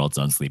 13-year-olds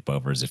on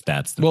sleepovers if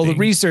that's the. Well, the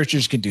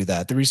researchers can do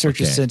that. The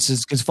researchers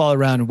can follow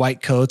around in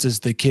white coats as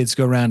the kids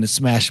go around and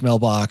smash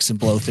mailbox and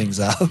blow things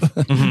up,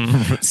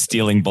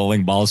 stealing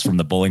bowling balls from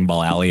the bowling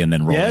ball alley and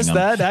then rolling them. Yes,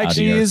 that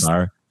actually is.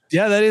 Car.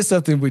 Yeah, that is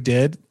something we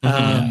did.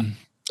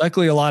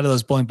 Luckily, a lot of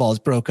those bowling balls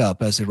broke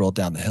up as they rolled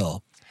down the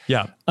hill.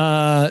 Yeah.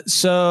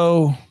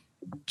 So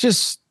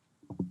just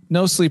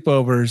no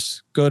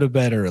sleepovers. Go to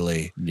bed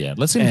early. Yeah.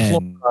 Let's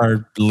implore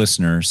our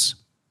listeners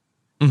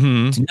to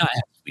not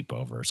have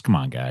sleepovers. Come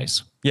on,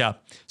 guys. Yeah.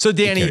 So,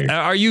 Danny,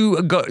 are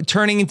you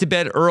turning into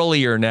bed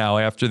earlier now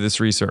after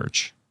this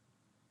research?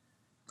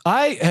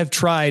 I have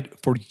tried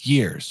for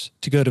years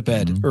to go to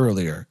bed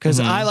earlier because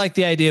I like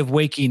the idea of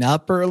waking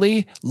up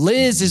early.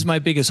 Liz is my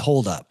biggest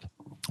holdup.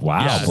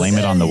 Wow. Blame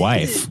it on the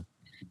wife.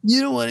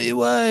 You know what?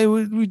 Why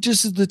we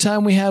just is the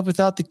time we have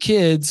without the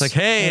kids. It's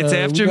like, hey, it's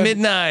after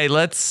midnight.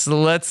 Let's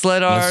let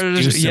our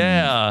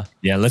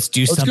let's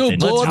do something.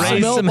 Let's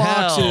raise some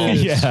hell.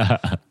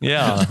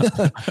 Yeah.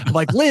 I'm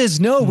like,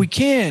 Liz, no, we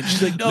can't.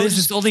 She's like, no, Liz,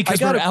 it's only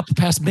because we're out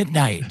past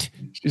midnight.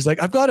 She's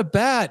like, I've got a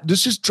bat.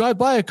 Let's just drive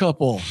by a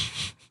couple.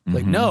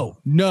 Like, no,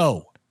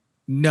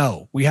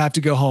 we have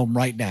to go home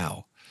right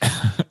now.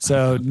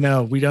 So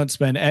no, we don't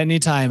spend any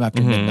time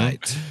after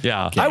midnight.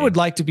 Yeah. Okay. I would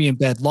like to be in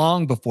bed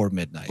long before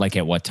midnight. Like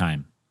at what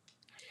time?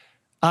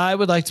 I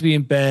would like to be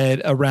in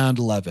bed around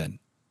 11.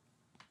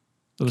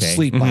 So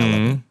sleep by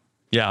 11.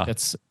 Yeah.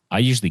 I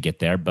usually get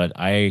there, but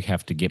I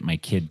have to get my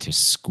kid to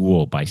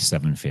school by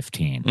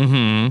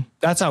 7:15.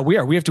 That's how we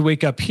are. We have to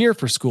wake up here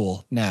for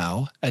school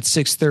now at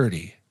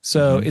 6:30.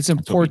 So it's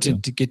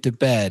important to get to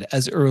bed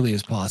as early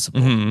as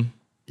possible.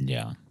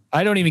 Yeah.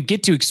 I don't even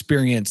get to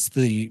experience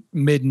the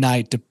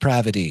midnight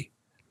depravity.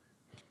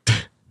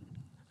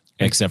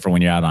 Except for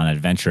when you're out on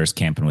adventures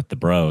camping with the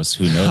bros.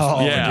 Who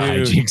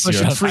knows?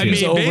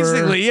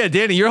 Basically,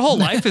 Danny, your whole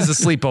life is a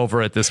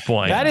sleepover at this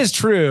point. That is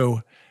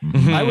true.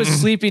 I was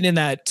sleeping in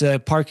that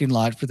parking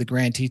lot for the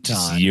Grand Teton.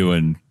 Just you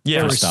and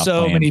there were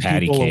so many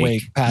people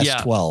awake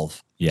past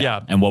 12.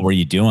 Yeah. And what were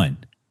you doing?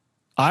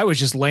 I was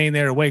just laying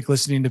there awake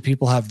listening to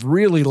people have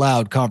really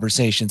loud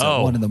conversations at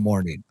 1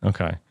 a.m.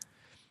 Okay.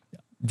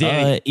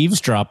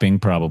 Eavesdropping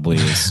probably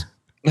is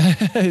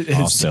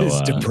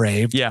also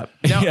depraved. Yeah.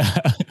 Now,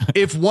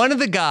 if one of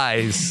the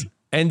guys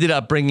ended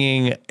up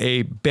bringing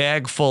a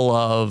bag full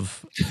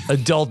of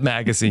adult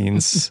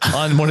magazines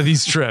on one of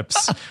these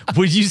trips,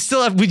 would you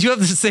have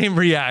the same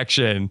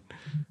reaction?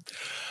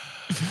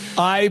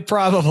 I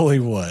probably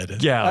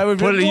would. Yeah. I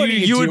would.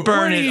 You would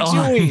burn it.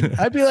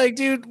 I'd be like,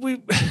 dude,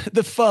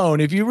 the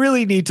phone, if you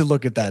really need to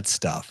look at that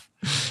stuff.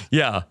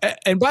 Yeah.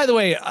 And by the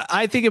way,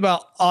 I think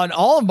about on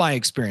all of my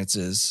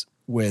experiences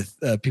with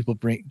people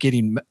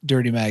getting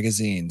dirty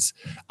magazines,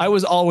 I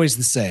was always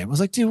the same. I was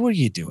like, dude, what are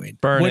you doing?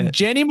 When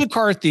Jenny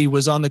McCarthy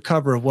was on the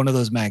cover of one of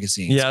those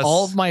magazines,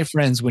 all of my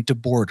friends went to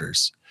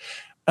Borders,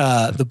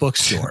 the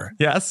bookstore.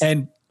 Yes.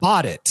 And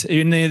bought it.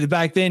 And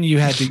back then you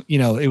had to,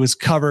 it was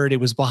covered. It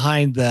was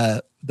behind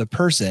the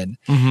person.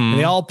 And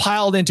they all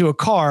piled into a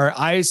car.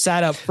 I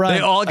sat up front.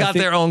 They all got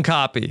their own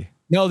copy.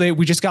 No,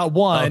 we just got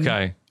one.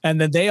 Okay. And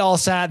then they all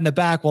sat in the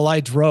back while I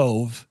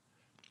drove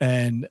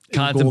and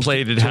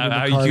contemplated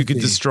how you could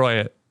destroy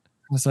it.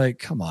 I was like,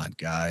 come on,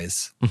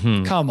 guys.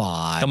 Come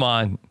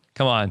on.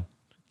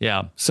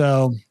 Yeah.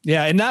 So,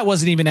 yeah. And that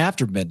wasn't even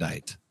after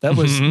midnight. That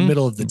was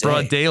middle of the day.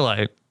 Broad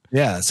daylight.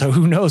 Yeah. So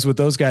who knows what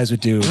those guys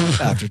would do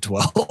after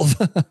 12.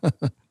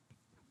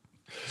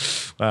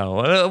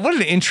 Wow. What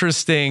an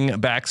interesting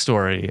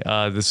backstory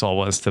this all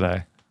was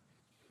today.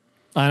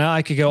 I know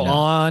I could go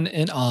on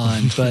and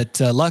on, but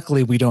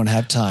luckily we don't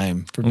have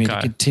time for me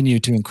to continue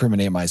to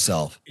incriminate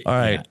myself. All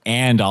right. Yeah.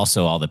 And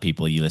also all the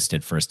people you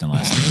listed first and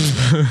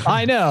last name.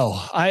 I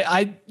know.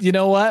 I you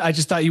know what? I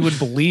just thought you would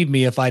believe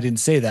me if I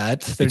didn't say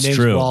that. Their It's names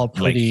true. were all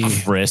pretty.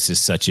 Like Chris is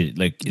such a,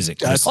 like, is it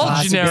Chris?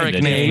 All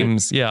generic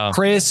names. Yeah.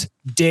 Chris,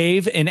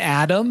 Dave, and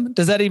Adam.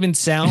 Does that even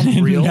sound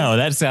real? No,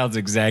 that sounds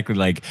exactly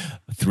like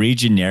 3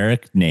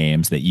 generic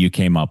names that you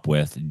came up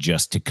with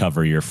just to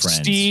cover your friends.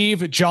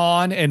 Steve,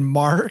 John, and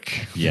Mark.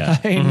 Yeah.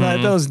 I mean,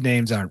 those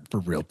names aren't for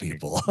real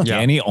people.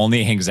 Danny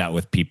only hangs out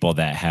with people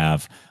that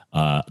have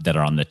that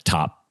are on the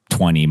top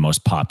 20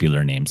 most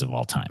popular names of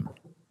all time.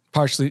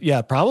 Partially,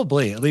 yeah,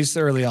 probably, at least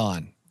early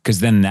on. Because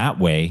then that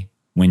way,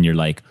 when you're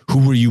like,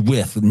 who were you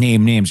with?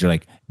 Name names. You're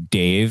like,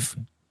 Dave.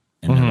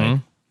 And they're like,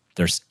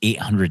 there's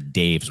 800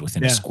 Daves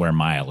within a square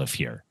mile of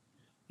here.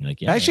 You're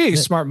like, yeah. Actually, a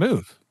smart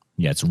move.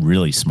 Yeah, it's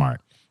really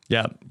smart.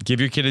 Yeah. Give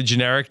your kid a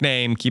generic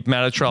name. Keep him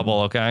out of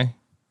trouble. Okay.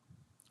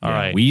 All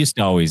right. We used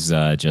to always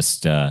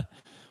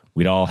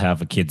we'd all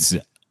have a kid's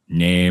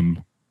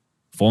name,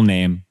 full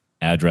name,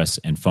 address,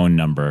 and phone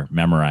number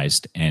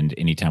memorized. And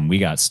anytime we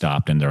got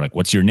stopped and they're like,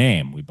 what's your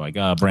name? We'd be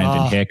like,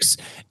 Brandon Hicks,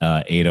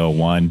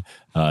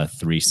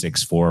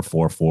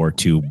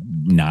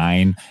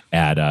 801-364-4429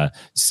 at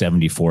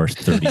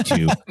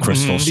 7432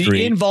 Crystal Street.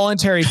 The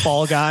involuntary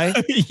fall guy.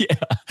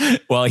 Yeah.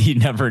 Well, he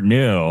never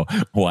knew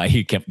why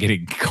he kept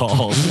getting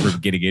called for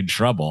getting in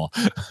trouble.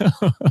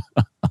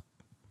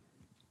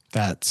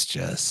 That's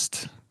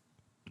just...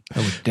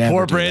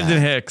 Poor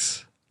Brandon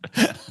Hicks.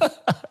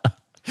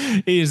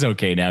 He's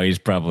okay now. He's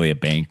probably a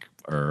bank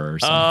or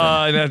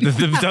something. That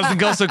doesn't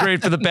go so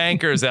great for the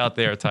bankers out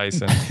there,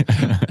 Tyson.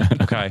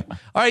 Okay.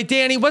 All right,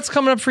 Danny, what's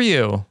coming up for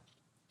you?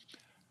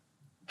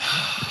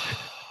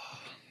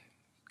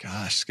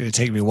 Gosh, it's going to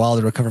take me a while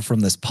to recover from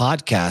this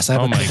podcast.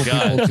 I have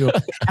God.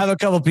 a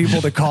couple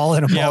people to call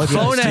and apologize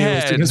phone to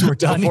ahead because we're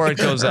done before here. it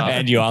goes up.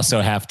 And you also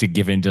have to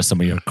give in to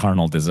some of your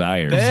carnal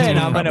desires. Then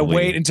I'm going to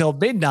wait until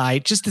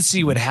midnight just to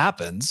see what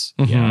happens.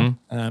 Yeah.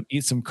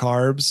 Eat some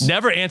carbs.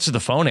 Never answer the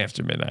phone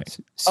after midnight.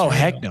 Oh,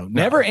 heck no.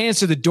 Never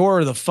answer the door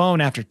or the phone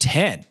after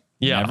 10.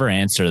 Yeah. Never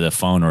answer the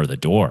phone or the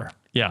door.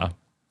 Yeah.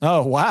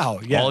 Oh,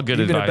 wow. Yeah. All good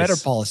even advice. a better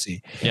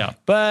policy. Yeah.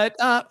 But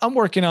I'm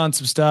working on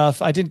some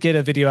stuff. I didn't get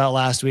a video out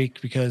last week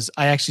because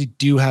I actually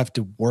do have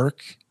to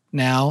work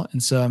now.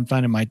 And so I'm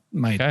finding my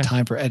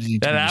time for editing.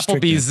 That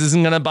Applebee's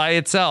isn't going to buy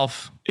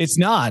itself. It's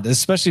not,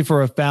 especially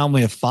for a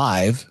family of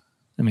 5.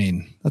 I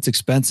mean, that's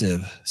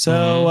expensive.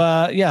 So,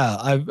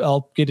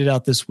 I'll get it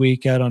out this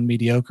week out on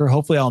Mediocre.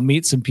 Hopefully I'll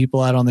meet some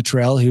people out on the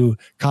trail who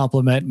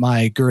compliment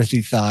my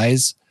girthy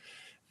thighs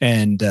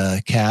and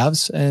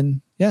calves.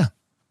 And yeah.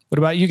 What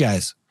about you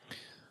guys?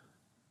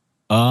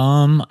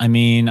 I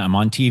mean, I'm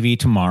on TV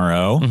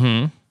tomorrow.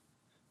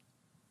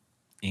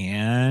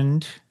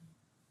 And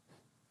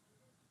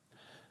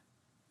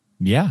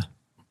yeah.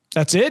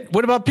 That's it?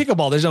 What about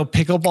pickleball? There's no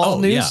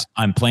pickleball news? Yeah.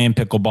 I'm playing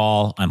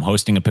pickleball. I'm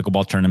hosting a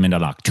pickleball tournament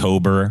in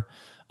October.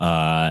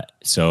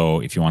 So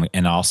if you want to,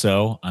 and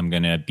also I'm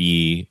going to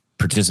be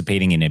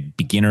participating in a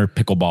beginner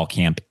pickleball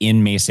camp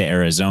in Mesa,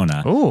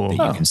 Arizona that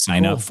you can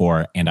sign up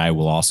for. And I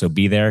will also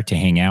be there to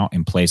hang out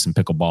and play some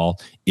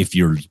pickleball if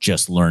you're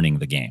just learning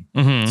the game.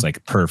 It's like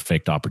a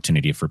perfect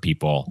opportunity for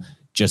people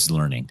just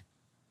learning.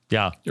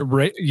 Yeah.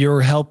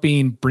 You're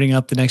helping bring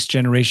up the next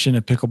generation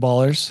of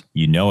pickleballers.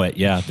 You know it.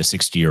 Yeah. The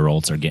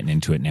 60-year-olds are getting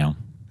into it now.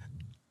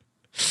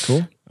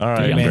 Cool. All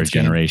right. The younger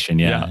generation.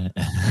 Yeah.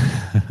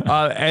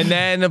 And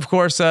then, of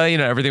course,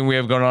 everything we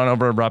have going on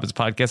over at Robin's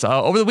podcast.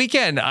 Over the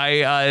weekend,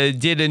 I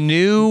did a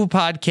new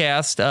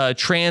podcast,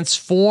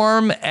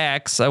 Transform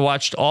X. I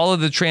watched all of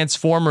the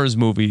Transformers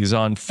movies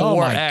on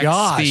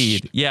 4X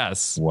speed.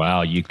 Yes.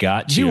 Wow, you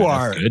got You That's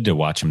are good to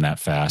watch them that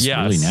fast.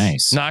 Yes. Really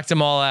nice. Knocked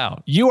them all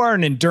out. You are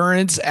an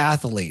endurance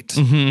athlete.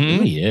 It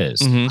really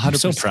is. I'm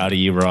so proud of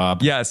you,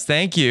 Rob. Yes,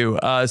 thank you.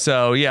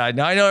 So yeah,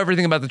 now I know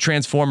everything about the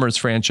Transformers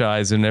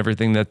franchise and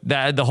everything that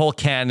the whole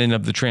canon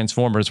of the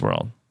Transformers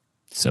world.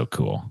 So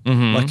cool.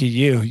 Lucky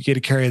you. You get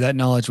to carry that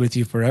knowledge with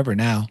you forever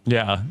now.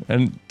 Yeah.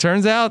 And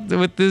turns out that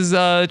with this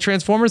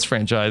Transformers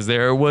franchise,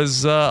 there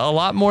was a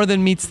lot more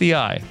than meets the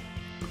eye.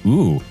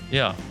 Ooh.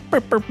 Yeah. All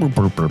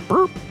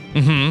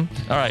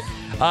right.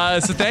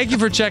 So thank you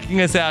for checking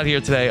us out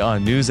here today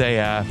on News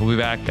AF. We'll be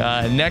back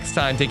next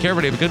time. Take care,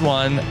 everybody. Have a good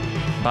one.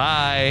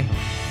 Bye.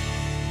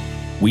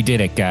 We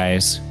did it,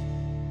 guys.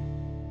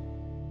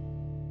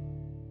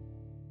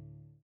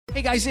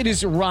 Hey guys, it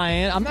is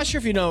Ryan. I'm not sure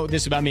if you know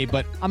this about me,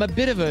 but I'm a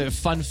bit of a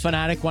fun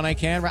fanatic when I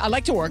can. I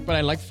like to work, but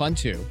I like fun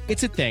too.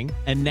 It's a thing.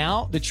 And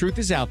now the truth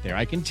is out there.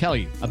 I can tell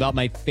you about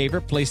my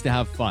favorite place to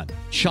have fun.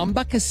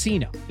 Chumba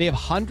Casino. They have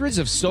hundreds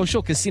of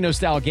social casino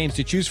style games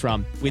to choose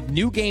from with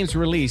new games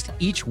released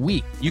each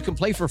week. You can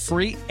play for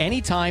free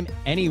anytime,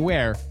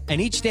 anywhere. And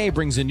each day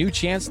brings a new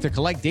chance to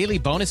collect daily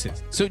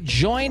bonuses. So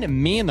join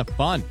me in the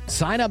fun.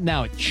 Sign up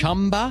now at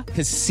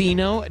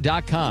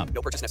ChumbaCasino.com.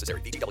 No purchase necessary.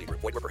 VGW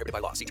Group. Void where prohibited by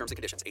law. See terms and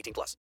conditions.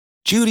 18+.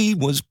 Judy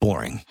was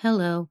boring.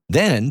 Hello.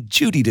 Then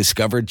Judy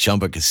discovered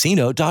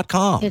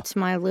ChumbaCasino.com. It's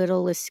my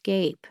little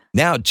escape.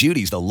 Now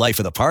Judy's the life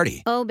of the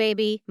party. Oh,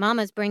 baby,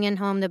 mama's bringing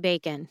home the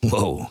bacon.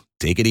 Whoa,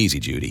 take it easy,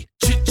 Judy.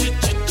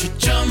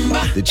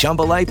 The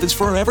Chumba life is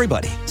for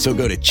everybody. So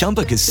go to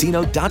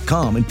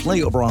ChumbaCasino.com and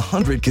play over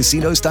 100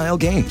 casino-style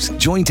games.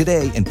 Join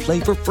today and play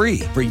for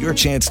free for your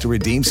chance to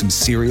redeem some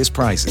serious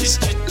prizes.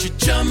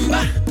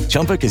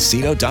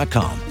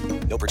 ChumbaCasino.com.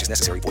 No purchase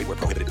necessary. Void where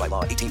prohibited by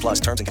law. 18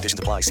 plus terms and conditions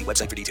apply. See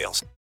website for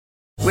details.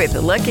 With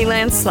the Lucky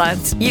Land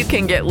Slots, you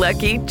can get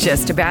lucky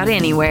just about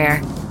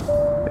anywhere.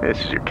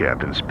 This is your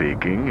captain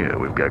speaking.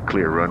 We've got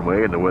clear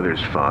runway and the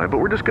weather's fine, but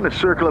we're just going to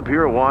circle up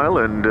here a while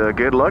and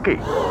get lucky.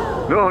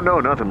 No,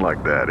 nothing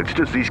like that. It's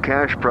just these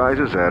cash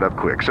prizes add up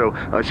quick. So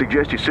I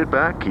suggest you sit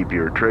back, keep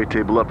your tray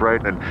table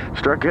upright, and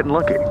start getting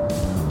lucky.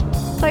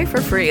 Play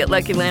for free at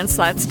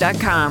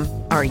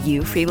LuckyLandSlots.com. Are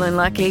you feeling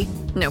lucky?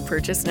 No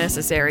purchase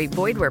necessary.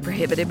 Void where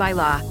prohibited by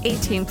law.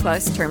 18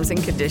 plus terms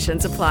and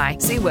conditions apply.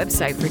 See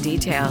website for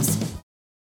details.